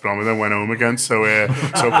by West Brom, and then went home again. So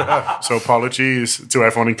apologies to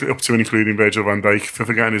everyone up to and including Virgil van Dijk for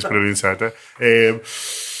forgetting his brilliant header.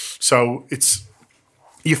 So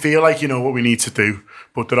you feel like you know what we need to do,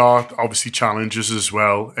 but there are obviously challenges as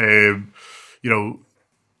well. That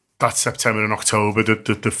September and October that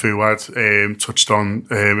the Fuad touched on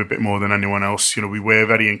a bit more than anyone else. We were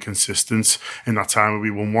very inconsistent in that time.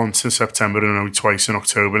 We won once in September and only twice in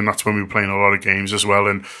October, and that's when we were playing a lot of games as well.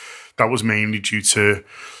 And that was mainly due to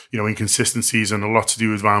inconsistencies and a lot to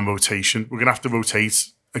do with round rotation. We're going to have to rotate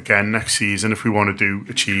again next season if we want to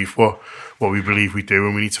achieve what we believe we do,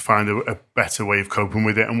 and we need to find a better way of coping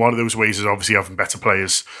with it. And one of those ways is obviously having better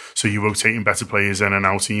players. So you're rotating better players in and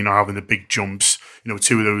out, and you're not having the big jumps.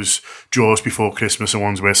 2 of those draws before Christmas are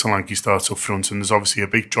ones where Solanke starts up front, and there's obviously a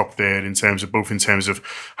big drop there in terms of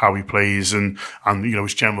how he plays and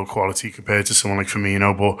his general quality compared to someone like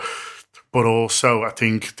Firmino. But also, I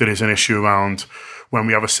think there is an issue around when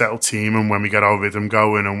we have a settled team and when we get our rhythm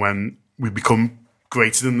going and when we become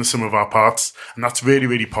greater than the sum of our parts. And that's really,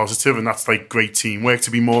 really positive, and that's like great teamwork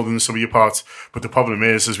to be more than the sum of your parts. But the problem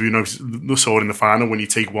is, as we saw in the final, when you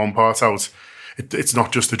take one part out, it's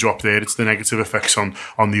not just the drop there, it's the negative effects on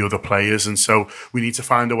the other players. And so we need to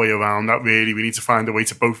find a way around that, really. We need to find a way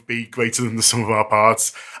to both be greater than the sum of our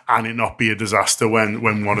parts and it not be a disaster when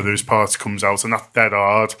one of those parts comes out. And that's dead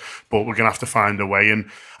hard, but we're going to have to find a way. And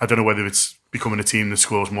I don't know whether it's becoming a team that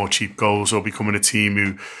scores more cheap goals or becoming a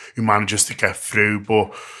team who manages to get through.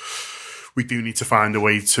 But we do need to find a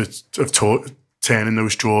way of turning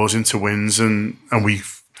those draws into wins. And we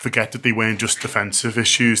forget that they weren't just defensive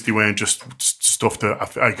issues. They weren't just stuff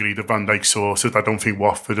that I agree that Van Dijk sorted. I don't think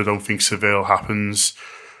Watford, I don't think Seville happens.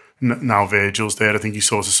 Now Virgil's there, I think he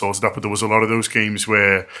sort of sorted that. But there was a lot of those games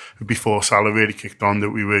where before Salah really kicked on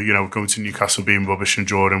that we were, going to Newcastle being rubbish and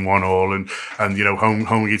drawing 1-1 and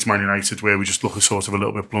home against Man United where we just look sort of a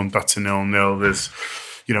little bit blunt. That's a 0-0. There's,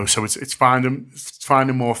 so it's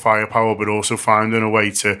finding more firepower, but also finding a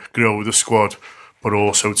way to grow the squad, but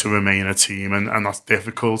also to remain a team, and that's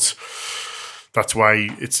difficult. That's why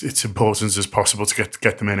it's important as possible to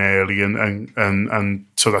get them in early, and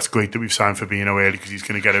so that's great that we've signed Fabinho early because he's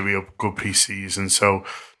going to get a real good pre-season. So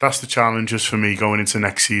that's the challenges for me going into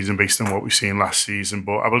next season based on what we've seen last season.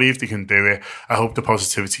 But I believe they can do it. I hope the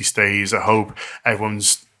positivity stays. I hope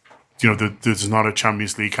everyone's, there's not a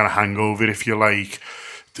Champions League kind of hangover, if you like.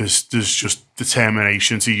 There's just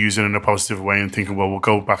determination to use it in a positive way and thinking, well, we'll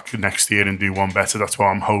go back next year and do one better. That's what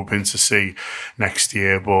I'm hoping to see next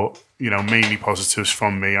year. But, mainly positives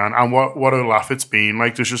from me. And what a laugh it's been.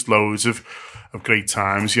 Like, there's just loads of great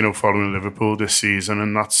times, following Liverpool this season.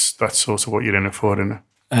 And that's sort of what you're in it for, isn't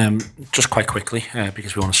it? Just quite quickly,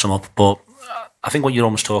 because we want to sum up. But I think what you're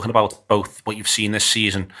almost talking about, both what you've seen this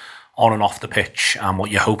season on and off the pitch and what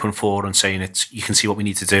you're hoping for and saying you can see what we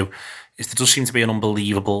need to do, is there does seem to be an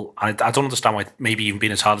unbelievable, I don't understand why maybe even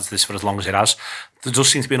been as hard as this for as long as it has, there does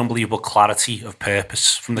seem to be an unbelievable clarity of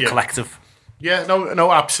purpose from the collective. Yeah,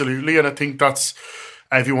 no, absolutely. And I think that's,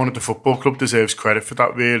 everyone at the football club deserves credit for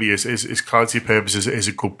that, really. Is clarity of purpose is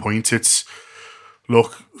a good point. It's,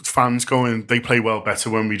 look, fans going, they play well better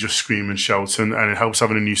when we just scream and shout, and it helps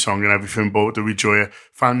having a new song and everything, but the rejoice,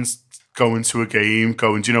 fans going to a game,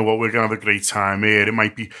 going, do you know what, we're going to have a great time here. It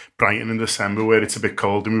might be Brighton in December where it's a bit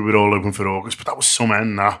cold and we were all open for August, but that was some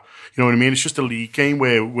end, that. You know what I mean? It's just a league game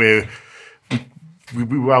where we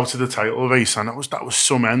were out of the title race, and that was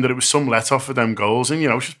some end, that it was some let off for them goals, and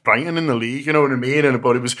it's just Brighton in the league, you know what I mean?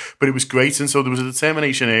 But it was great, and so there was a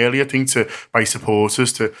determination early, I think, by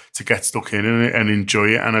supporters to get stuck in and enjoy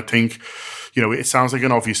it. And I think, it sounds like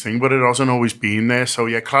an obvious thing, but it hasn't always been there. So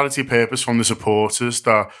yeah, clarity of purpose from the supporters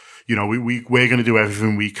that, we're going to do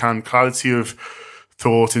everything we can. Clarity of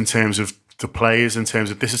thought in terms of the players, in terms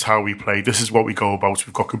of this is how we play, this is what we go about.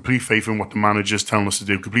 We've got complete faith in what the manager's telling us to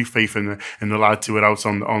do, complete faith in the lads who are out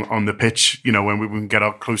on the pitch, when we can get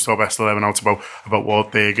out close to our best 11 out about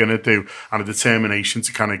what they're going to do, and a determination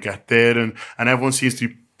to kind of get there. And everyone seems to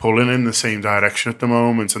be pulling in the same direction at the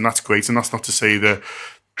moment, and that's great. And that's not to say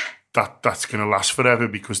that's going to last forever,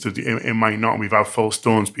 because it might not. We've had false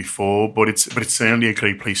dawns before, but it's certainly a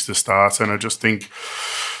great place to start. And I just think,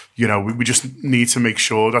 we just need to make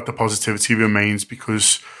sure that the positivity remains,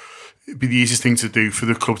 because it'd be the easiest thing to do for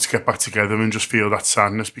the club to get back together and just feel that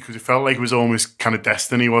sadness, because it felt like it was almost kind of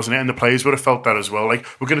destiny, wasn't it? And the players would have felt that as well. Like,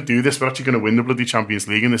 we're going to do this, we're actually going to win the bloody Champions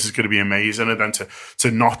League, and this is going to be amazing. And then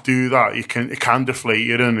to not do that, it can deflate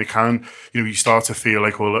you, and it can, you start to feel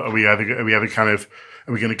like, well, are we ever kind of,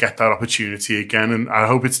 are we going to get that opportunity again? And I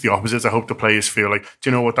hope it's the opposite. I hope the players feel like, do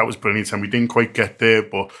you know what, that was brilliant and we didn't quite get there,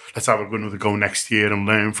 but let's have another go next year and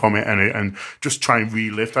learn from it and just try and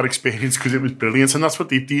relive that experience, because it was brilliant. And that's what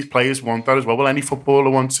these players want, that as well. Well, any footballer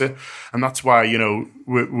wants it. And that's why,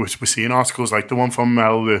 we're seeing articles like the one from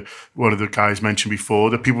Mel, one of the guys mentioned before,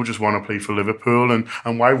 that people just want to play for Liverpool.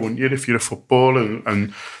 And why wouldn't you if you're a footballer?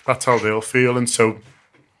 And that's how they'll feel. And so,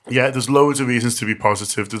 yeah, there's loads of reasons to be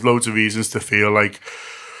positive. There's loads of reasons to feel like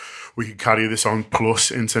we can carry this on plus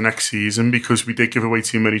into next season, because we did give away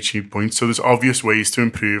too many cheap points. So there's obvious ways to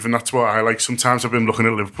improve, and that's what I like. Sometimes I've been looking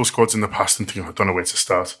at Liverpool squads in the past and thinking, I don't know where to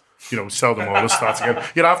start. Sell them all and start again.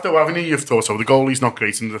 You'd have to, haven't you? You've thought, the goalie's not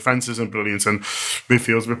great, and the defence isn't brilliant, and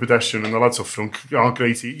midfield's a bit pedestrian, and the lads up front aren't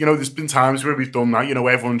great. There's been times where we've done that.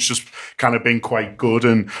 Everyone's just kind of been quite good,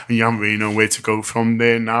 and you haven't really known where to go from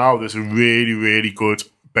there. Now there's a really, really good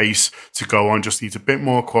base to go on, just needs a bit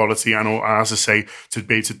more quality. And as I say, to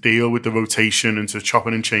be able to deal with the rotation and to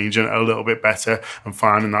chopping and changing a little bit better and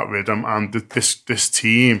finding that rhythm. And this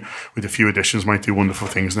team, with a few additions, might do wonderful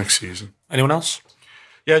things next season. Anyone else?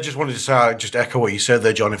 Yeah, I just wanted to say, just echo what you said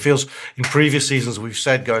there, John. It feels in previous seasons we've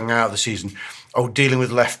said going out of the season, dealing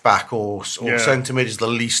with left back or centre mid is the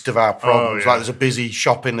least of our problems. Like there's a busy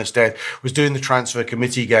shopping list there. Was doing the transfer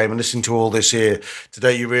committee game and listening to all this here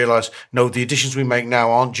today, you realise, no, the additions we make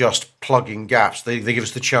now aren't just plugging gaps. They give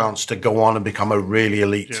us the chance to go on and become a really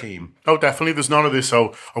elite team. Oh, definitely. There's none of this.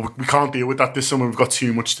 We can't deal with that this summer. We've got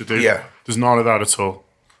too much to do. Yeah. There's none of that at all.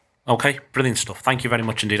 Okay, brilliant stuff. Thank you very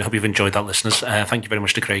much indeed. I hope you've enjoyed that, listeners. Thank you very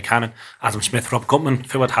much to Craig Cannon, Adam Smith, Rob Gutman,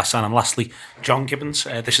 Fuad Hassan, and lastly, John Gibbons.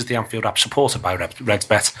 This is the Anfield Wrap, supported by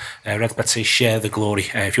RedsBet. RedsBet says share the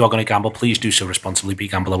glory. If you are going to gamble, please do so responsibly. Be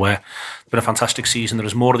gamble aware. It's been a fantastic season. There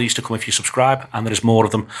is more of these to come if you subscribe, and there is more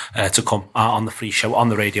of them to come on the free show on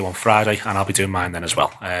the radio on Friday, and I'll be doing mine then as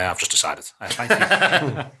well. I've just decided. Thank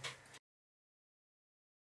you.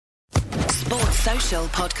 Sports Social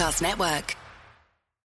Podcast Network.